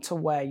relevant to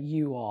where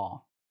you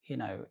are,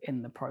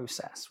 in the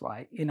process,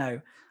 right?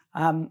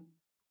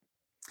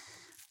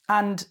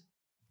 And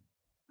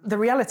the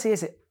reality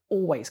is it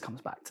always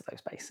comes back to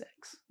those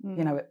basics.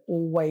 It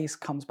always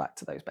comes back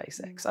to those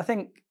basics. I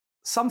think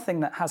something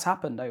that has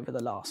happened over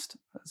the last,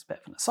 as a bit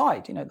of an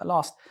aside, the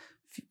last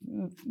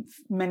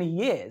many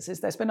years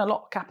is there's been a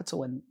lot of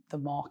capital in the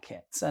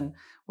markets, and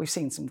we've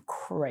seen some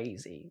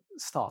crazy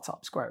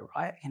startups grow,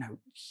 right?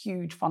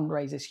 Huge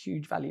fundraisers,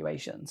 huge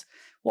valuations.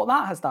 What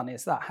that has done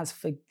is that has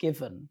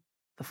forgiven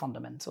the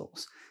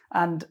fundamentals.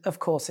 And of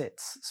course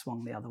it's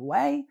swung the other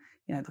way.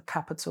 The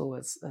capital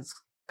has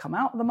come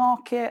out of the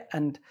market,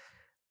 and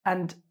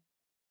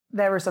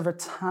there is a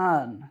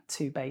return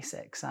to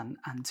basics and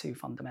to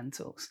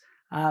fundamentals.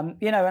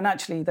 You know, and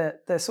actually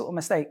the sort of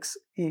mistakes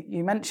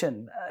you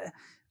mentioned,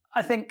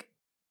 I think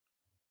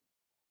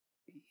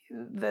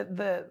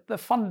the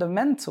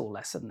fundamental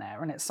lesson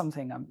there, and it's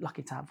something I'm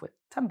lucky to have with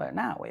Tembo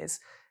now, is,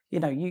 you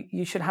know,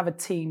 you should have a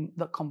team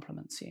that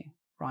complements you,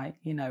 right?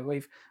 You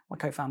know, my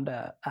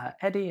co-founder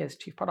Eddie is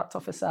Chief Product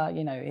Officer.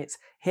 You know, it's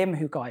him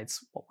who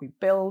guides what we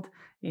build.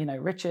 You know,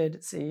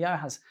 Richard, CEO,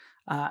 has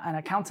an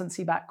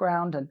accountancy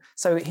background, and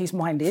so his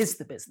mind is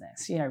the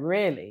business, you know,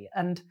 really.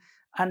 And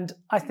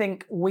I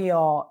think we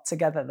are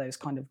together those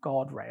kind of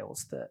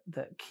guardrails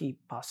that keep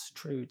us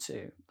true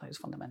to those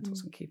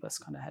fundamentals and keep us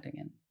kind of heading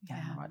in the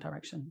right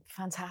direction.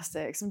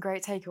 Fantastic. Some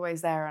great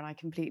takeaways there, and I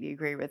completely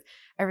agree with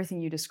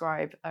everything you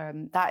describe.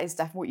 That is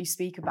definitely what you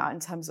speak about in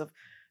terms of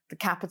the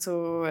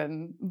capital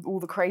and all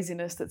the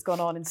craziness that's gone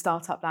on in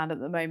startup land at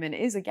the moment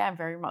is, again,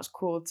 very much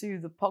core to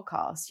the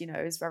podcast. You know,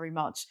 is very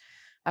much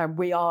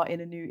we are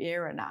in a new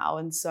era now.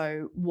 And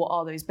so what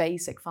are those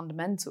basic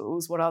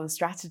fundamentals? What are the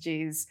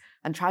strategies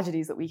and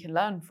tragedies that we can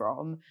learn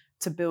from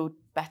to build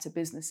better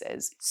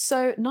businesses?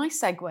 So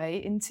nice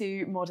segue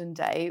into modern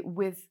day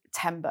with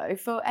Tembo.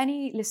 For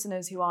any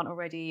listeners who aren't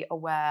already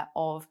aware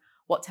of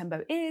what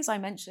Tembo is, I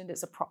mentioned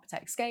it's a prop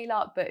tech scale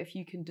up, but if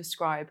you can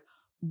describe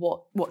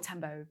what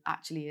Tembo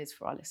actually is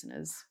for our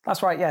listeners.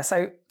 That's right, yeah.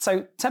 So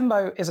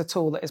Tembo is a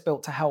tool that is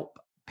built to help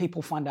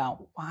people find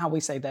out how we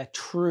say their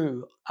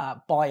true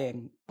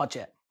buying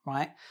budget,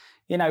 right?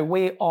 You know,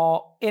 we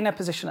are in a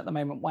position at the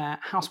moment where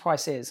house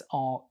prices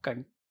are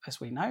going, as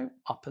we know,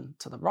 up and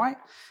to the right,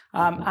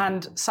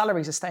 and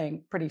salaries are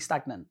staying pretty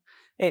stagnant.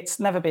 It's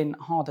never been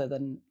harder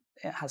than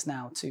it has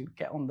now to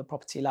get on the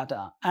property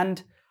ladder.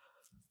 And,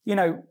 you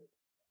know,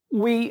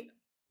 we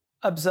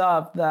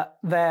observed that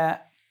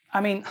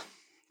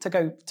to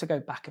go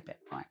back a bit,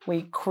 right?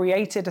 We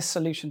created a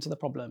solution to the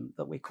problem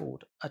that we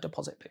called a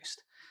deposit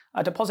boost.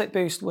 A deposit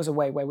boost was a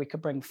way where we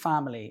could bring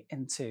family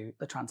into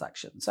the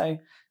transaction. So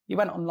you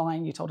went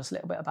online, you told us a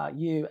little bit about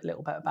you, a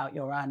little bit about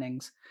your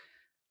earnings,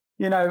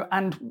 you know,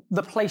 and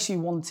the place you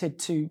wanted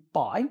to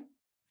buy.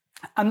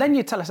 And then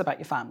you tell us about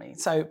your family.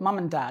 So mum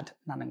and dad,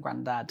 nan and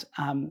granddad,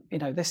 you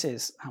know, this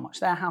is how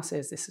much their house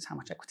is, this is how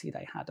much equity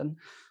they had and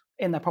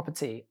in their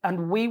property.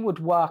 And we would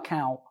work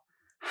out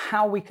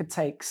how we could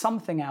take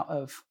something out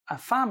of a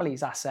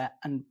family's asset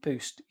and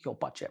boost your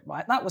budget,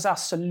 right? That was our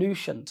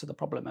solution to the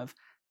problem of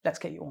let's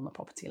get you on the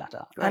property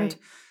ladder. Great.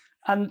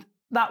 And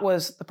that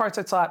was the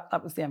prototype,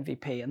 that was the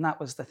MVP, and that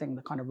was the thing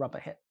that kind of rubber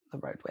hit the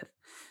road with.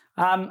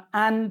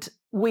 And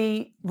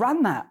we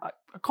ran that,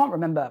 I can't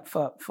remember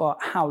for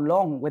how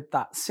long, with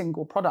that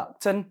single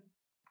product. And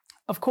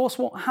of course,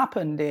 what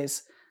happened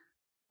is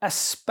a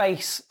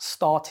space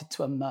started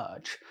to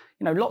emerge.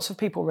 You know, lots of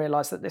people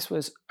realized that this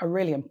was a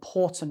really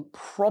important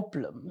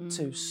problem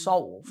to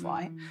solve,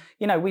 right?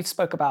 You know, we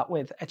spoke about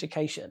with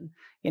education,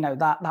 you know,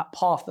 that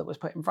path that was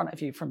put in front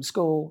of you from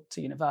school to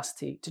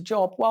university to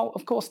job. Well,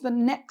 of course, the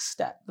next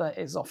step that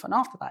is often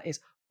after that is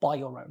buy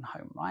your own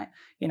home, right?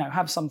 You know,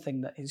 have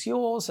something that is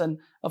yours. And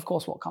of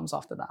course, what comes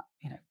after that,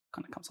 you know,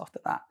 kind of comes after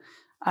that.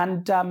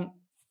 And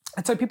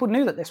so people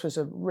knew that this was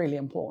a really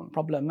important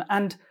problem.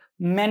 And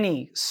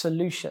many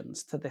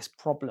solutions to this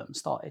problem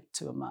started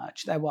to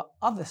emerge. There were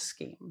other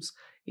schemes,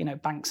 you know,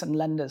 banks and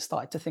lenders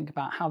started to think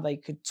about how they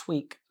could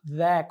tweak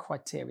their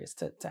criteria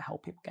to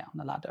help people get on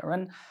the ladder.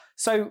 And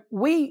so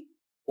we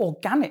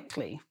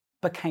organically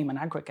became an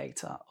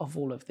aggregator of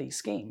all of these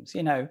schemes.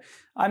 You know,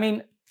 I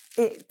mean,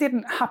 it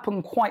didn't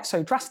happen quite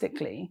so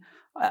drastically.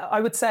 I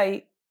would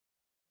say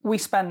we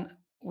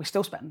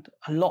still spend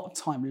a lot of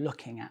time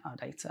looking at our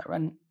data.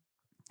 And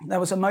there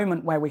was a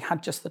moment where we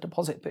had just the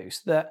deposit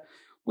boost that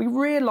we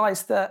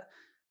realized that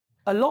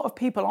a lot of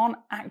people aren't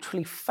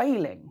actually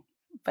failing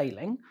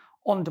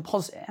on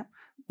deposit.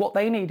 What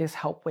they need is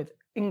help with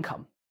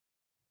income.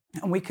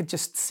 And we could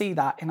just see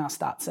that in our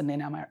stats and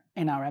in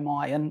our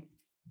MI. And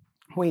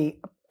we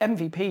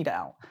MVP'd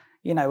out,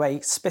 you know, a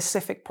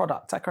specific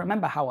product. I can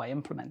remember how I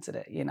implemented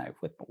it, you know,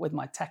 with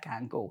my tech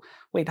angle.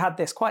 We'd had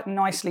this quite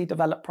nicely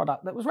developed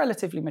product that was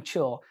relatively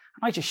mature.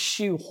 And I just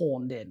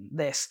shoehorned in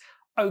this,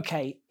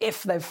 okay,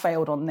 if they've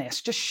failed on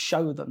this, just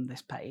show them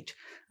this page.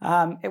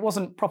 It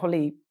wasn't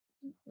properly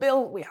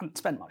built. We hadn't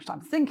spent much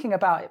time thinking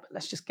about it, but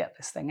let's just get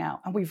this thing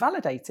out. And we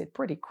validated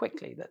pretty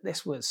quickly that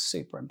this was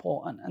super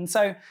important. And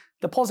so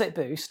deposit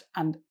boost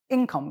and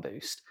income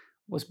boost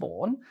was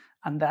born,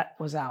 and that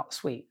was our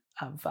suite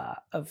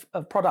of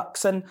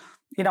products. And,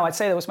 you know, I'd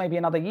say there was maybe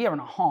another year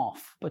and a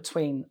half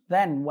between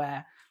then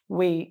where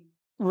we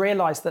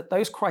realized that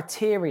those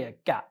criteria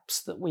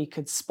gaps that we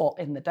could spot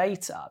in the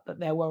data,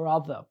 that there were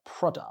other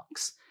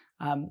products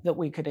that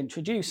we could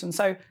introduce. And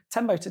so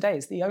Tembo today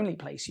is the only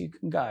place you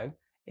can go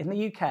in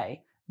the UK,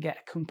 get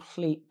a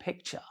complete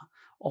picture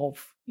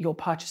of your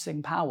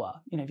purchasing power.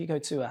 You know, if you go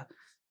to a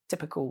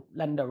typical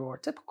lender or a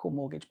typical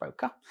mortgage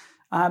broker,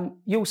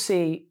 you'll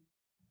see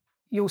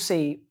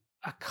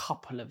a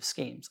couple of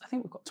schemes. I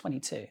think we've got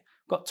 22. We've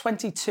got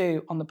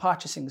 22 on the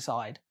purchasing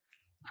side.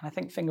 And I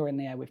think finger in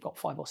the air, we've got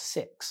 5 or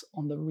 6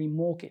 on the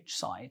remortgage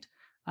side.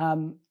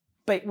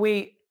 But but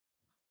we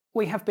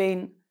have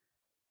been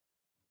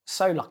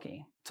so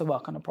lucky to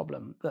work on a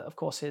problem that, of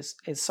course, is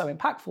so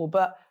impactful,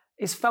 but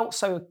is felt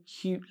so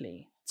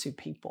acutely to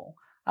people.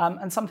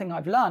 And something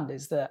I've learned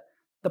is that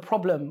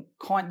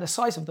the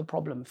size of the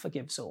problem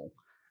forgives all.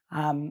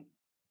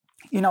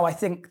 I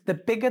think the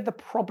bigger the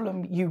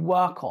problem you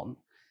work on,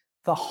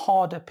 the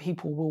harder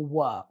people will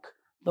work,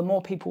 the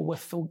more people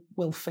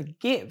will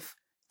forgive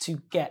to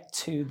get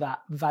to that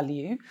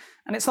value.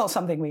 And it's not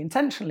something we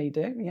intentionally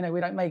do. We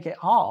don't make it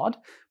hard,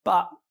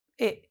 but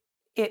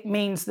it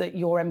means that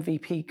your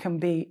MVP can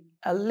be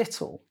a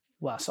little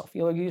worse off.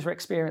 Your user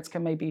experience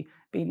can maybe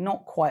be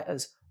not quite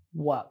as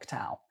worked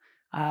out,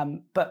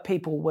 but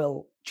people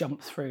will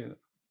jump through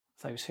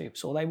those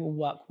hoops, or they will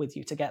work with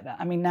you to get there.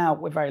 I mean, now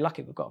we're very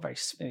lucky. We've got a very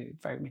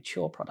smooth, very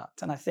mature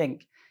product. And I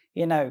think,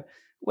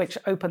 which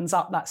opens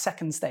up that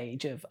second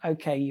stage of,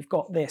 okay, you've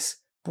got this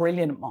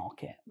brilliant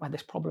market where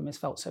this problem is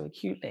felt so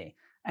acutely,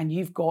 and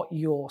you've got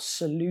your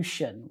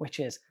solution, which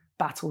is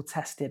battle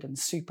tested and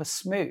super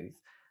smooth.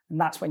 And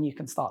that's when you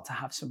can start to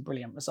have some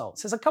brilliant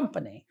results as a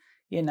company,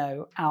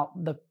 out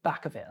the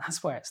back of it.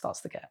 That's where it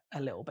starts to get a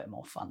little bit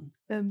more fun.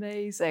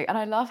 Amazing. And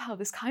I love how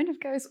this kind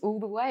of goes all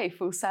the way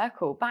full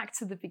circle back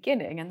to the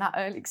beginning and that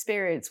early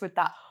experience with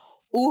that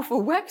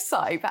awful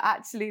website, but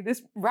actually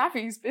this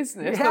Ravi's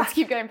business. Yeah, let's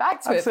keep going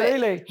back to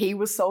absolutely. it. But he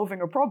was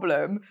solving a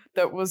problem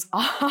that was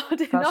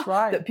hard enough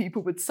that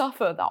people would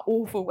suffer that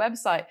awful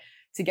website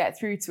to get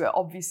through to it.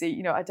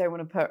 Obviously, I don't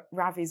want to put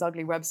Ravi's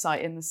ugly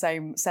website in the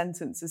same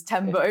sentence as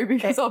Tembo,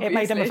 because obviously it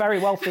made him a very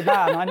wealthy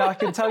man. I know, I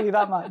can tell you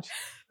that much.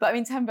 But I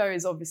mean, Tembo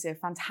is obviously a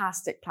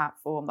fantastic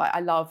platform. Like,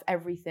 I love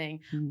everything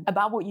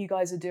about what you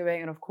guys are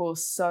doing, and of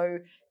course, so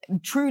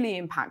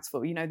truly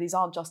impactful. These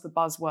aren't just the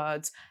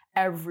buzzwords.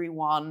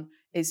 Everyone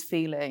is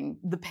feeling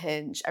the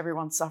pinch.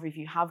 Everyone's suffering. If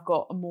you have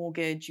got a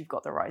mortgage, you've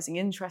got the rising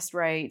interest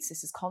rates.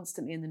 This is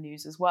constantly in the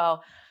news as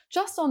well.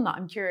 Just on that,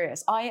 I'm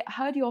curious. I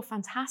heard your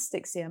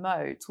fantastic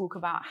CMO talk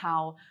about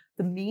how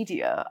the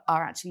media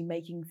are actually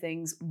making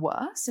things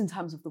worse in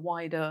terms of the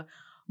wider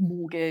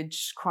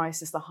mortgage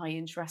crisis, the high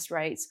interest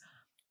rates.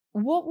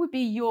 What would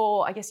be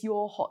your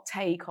hot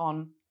take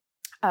on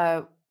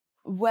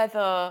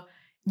whether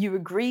you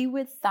agree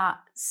with that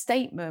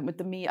statement with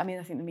the media? I mean,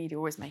 I think the media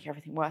always make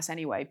everything worse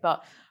anyway,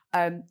 but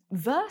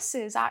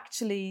versus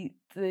actually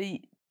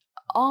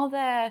are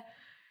there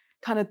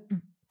kind of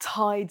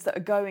tides that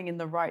are going in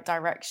the right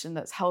direction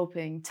that's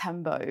helping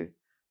Tembo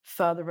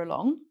further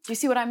along? Do you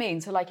see what I mean?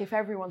 So like, if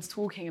everyone's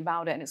talking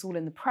about it and it's all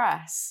in the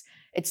press,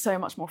 it's so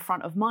much more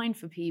front of mind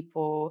for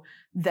people,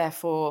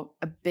 therefore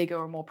a bigger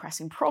or more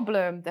pressing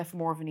problem, therefore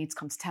more of a need to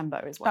come to Tembo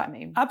is what I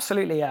mean.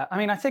 Absolutely, yeah. I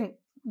mean, I think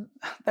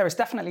there is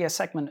definitely a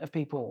segment of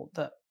people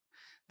that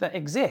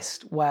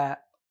exist where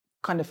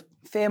kind of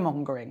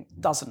fear-mongering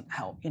doesn't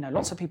help.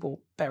 Lots of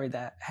people bury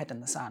their head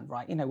in the sand,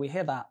 right? We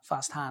hear that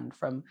firsthand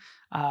from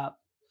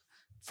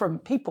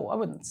people. I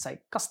wouldn't say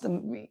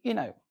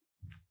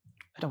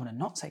I don't want to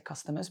not say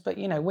customers, but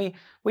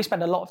we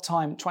spend a lot of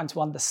time trying to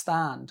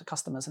understand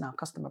customers and our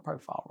customer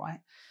profile,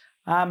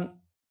 right?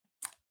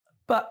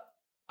 But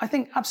I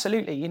think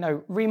absolutely,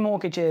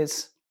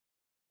 remortgages.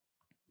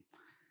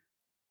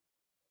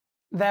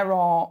 There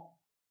are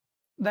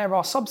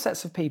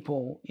subsets of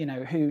people,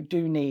 who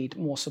do need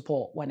more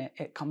support when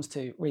it comes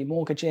to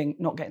remortgaging,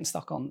 not getting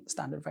stuck on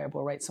standard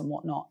variable rates and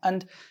whatnot.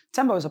 And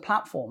Tembo as a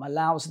platform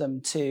allows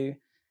them to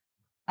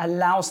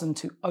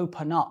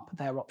open up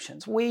their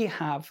options.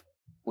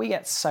 We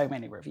get so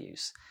many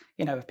reviews,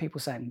 of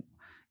people saying,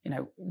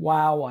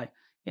 wow,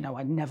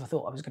 I never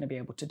thought I was going to be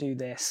able to do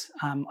this.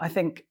 I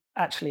think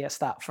actually a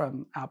stat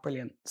from our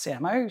brilliant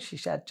CMO, she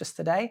shared just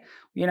today,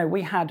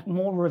 we had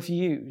more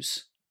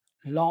reviews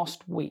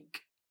last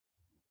week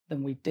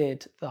than we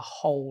did the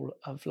whole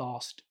of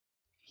last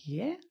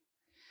year.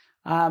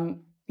 And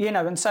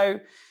so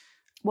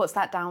what's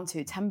that down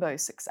to?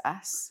 Tembo's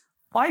success?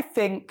 I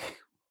think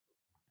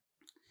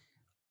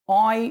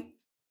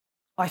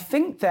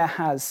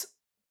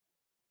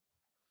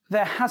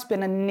there has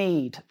been a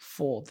need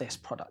for this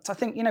product. I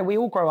think, we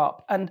all grow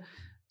up and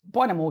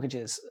buying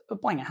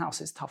a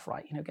house is tough,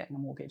 right? Getting a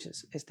mortgage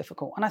is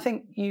difficult. And I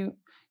think you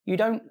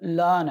don't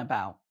learn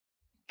about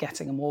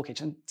getting a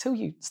mortgage until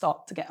you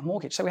start to get a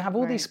mortgage. So we have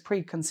all these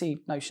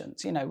preconceived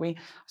notions. I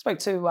spoke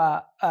to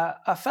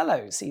a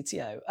fellow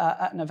CTO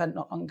at an event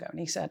not long ago, and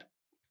he said,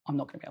 I'm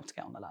not going to be able to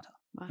get on the ladder.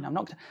 Wow.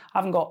 I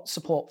haven't got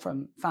support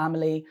from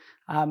family.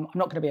 I'm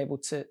not going to be able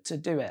to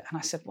do it. And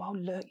I said, well,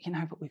 look,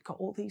 but we've got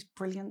all these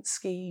brilliant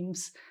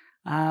schemes.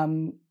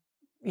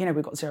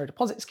 We've got zero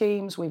deposit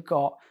schemes. We've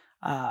got,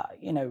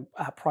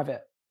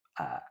 private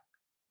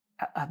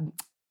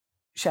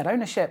shared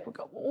ownership. We've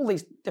got all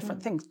these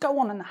different things. Go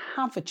on and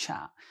have a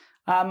chat.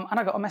 And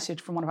I got a message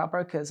from one of our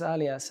brokers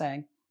earlier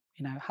saying,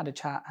 had a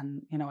chat,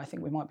 and I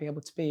think we might be able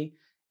to be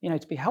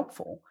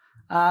helpful.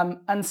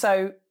 And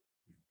so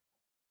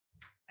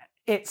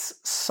it's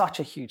such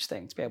a huge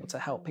thing to be able to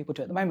help people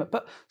do at the moment.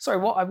 But sorry,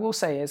 what I will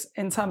say is,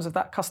 in terms of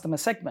that customer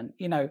segment,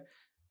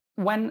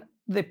 when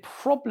the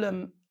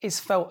problem is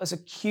felt as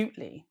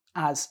acutely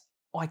as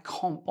I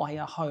can't buy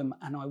a home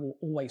and I will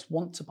always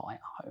want to buy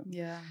a home.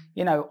 Yeah.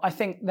 I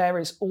think there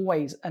is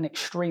always an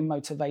extreme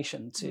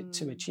motivation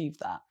to achieve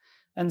that.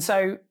 And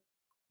so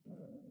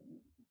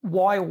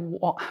while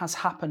what has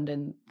happened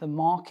in the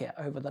market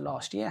over the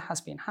last year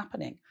has been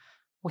happening,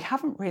 we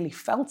haven't really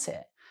felt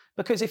it.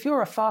 Because if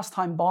you're a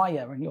first-time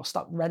buyer and you're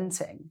stuck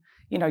renting,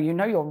 you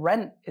know your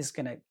rent is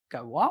going to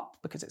go up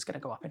because it's going to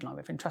go up in line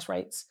with interest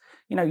rates.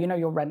 You know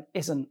your rent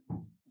isn't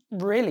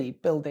really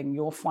building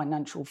your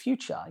financial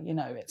future.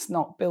 It's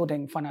not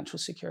building financial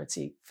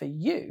security for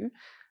you.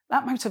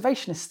 That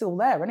motivation is still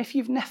there. And if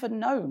you've never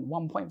known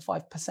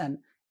 1.5%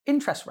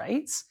 interest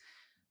rates,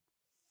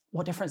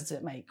 what difference does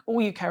it make?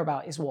 All you care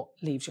about is what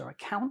leaves your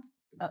account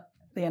at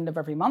the end of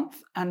every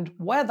month and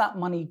where that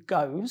money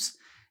goes,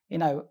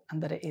 and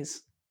that it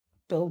is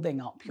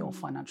building up your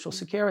financial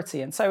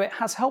security. And so it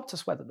has helped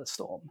us weather the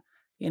storm.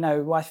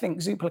 I think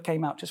Zoopla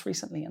came out just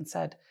recently and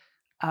said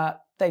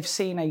they've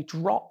seen a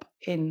drop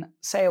in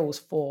sales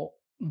for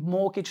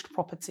mortgaged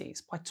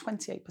properties by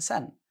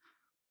 28%.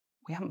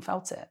 We haven't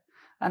felt it.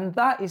 And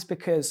that is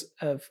because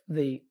of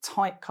the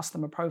tight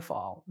customer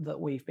profile that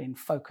we've been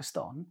focused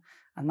on.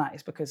 And that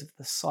is because of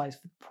the size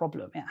of the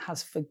problem. It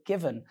has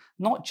forgiven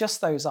not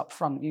just those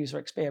upfront user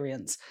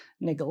experience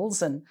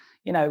niggles and,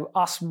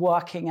 us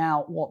working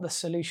out what the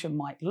solution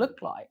might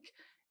look like.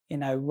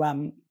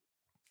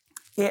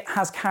 It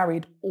has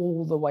carried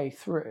all the way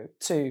through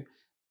to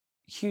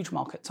huge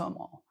market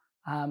turmoil.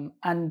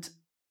 And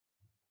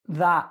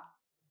that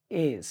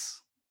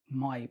is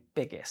my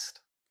biggest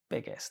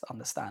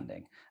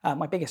understanding,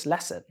 my biggest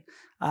lesson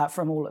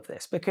from all of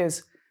this.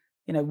 Because,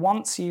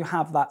 once you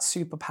have that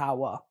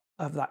superpower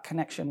of that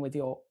connection with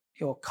your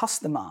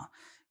customer,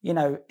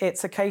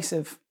 it's a case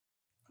of,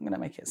 I'm going to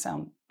make it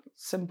sound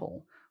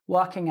simple,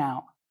 working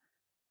out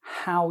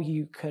how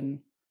you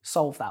can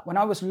solve that. When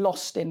I was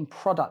lost in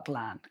product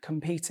land,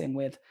 competing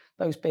with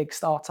those big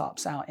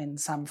startups out in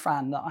San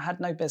Fran that I had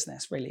no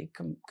business really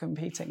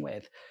competing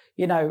with,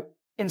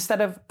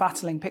 instead of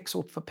battling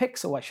pixel for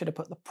pixel, I should have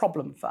put the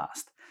problem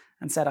first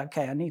and said,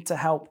 okay, I need to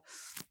help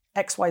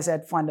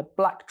XYZ find a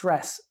black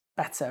dress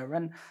better.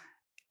 And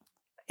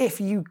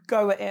if you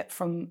go at it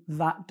from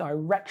that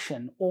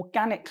direction,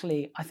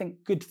 organically, I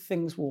think good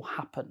things will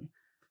happen.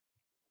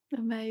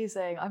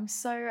 Amazing. I'm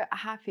so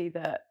happy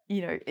that,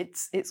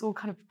 it's all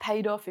kind of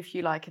paid off, if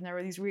you like, and there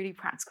are these really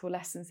practical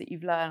lessons that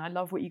you've learned. I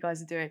love what you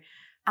guys are doing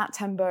at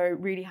Tembo,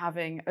 really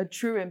having a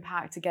true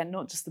impact. Again,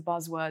 not just the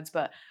buzzwords,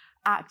 but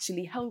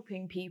actually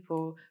helping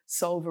people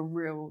solve a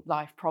real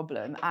life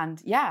problem.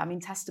 And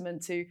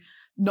testament to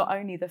not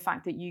only the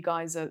fact that you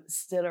guys are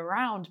still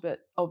around, but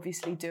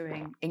obviously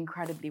doing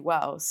incredibly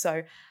well.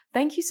 So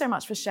thank you so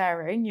much for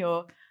sharing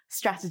your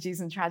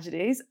strategies and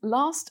tragedies.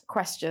 Last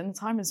question,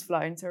 time has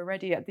flown, so we're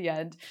already at the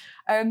end.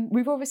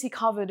 We've obviously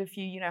covered a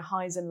few,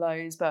 highs and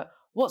lows, but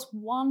what's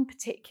one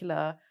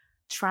particular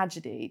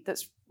tragedy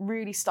that's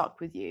really stuck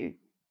with you,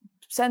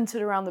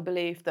 centered around the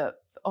belief that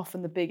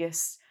often the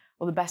biggest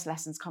or the best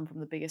lessons come from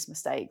the biggest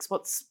mistakes?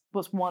 What's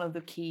one of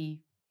the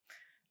key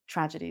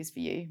tragedies for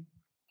you?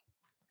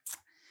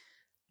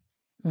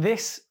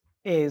 This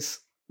is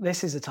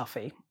a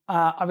toughie.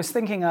 I was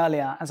thinking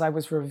earlier as I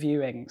was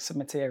reviewing some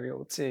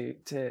material to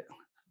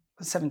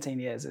 17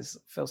 years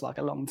feels like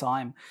a long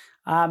time.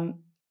 I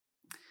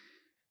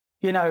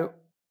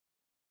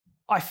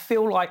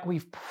feel like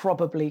we've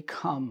probably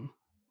come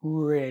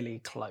really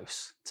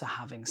close to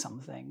having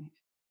something.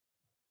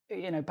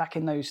 Back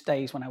in those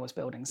days when I was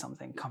building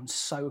something, come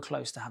so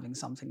close to having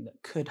something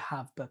that could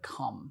have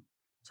become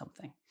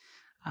something.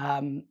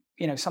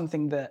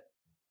 Something that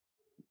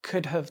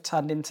could have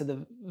turned into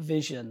the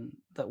vision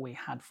that we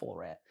had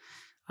for it.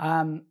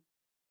 How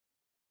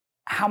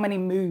many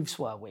moves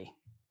were we?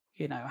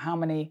 How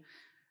many?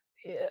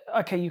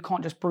 Okay, you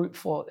can't just brute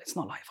force. It's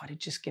not like if I'd have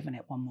just given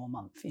it one more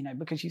month,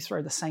 because you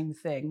throw the same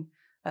thing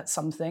at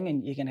something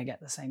and you're going to get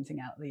the same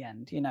thing out at the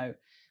end.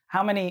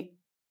 How many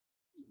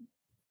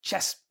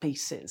chess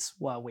pieces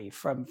were we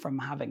from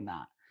having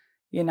that?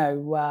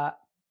 But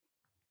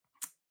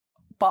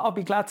I'll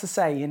be glad to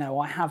say,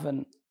 I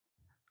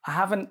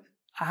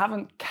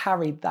haven't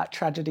carried that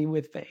tragedy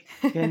with me.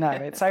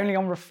 It's only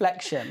on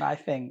reflection, I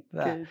think,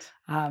 that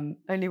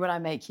only when I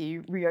make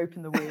you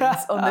reopen the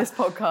wounds on this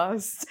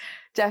podcast.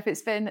 Geoff,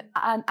 it's been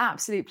an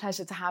absolute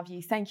pleasure to have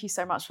you. Thank you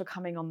so much for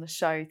coming on the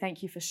show.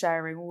 Thank you for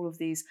sharing all of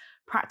these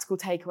practical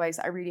takeaways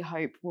that I really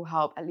hope will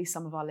help at least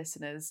some of our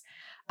listeners.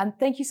 And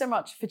thank you so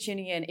much for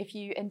tuning in. If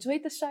you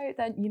enjoyed the show,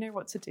 then you know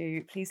what to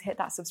do. Please hit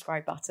that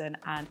subscribe button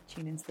and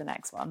tune into the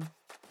next one.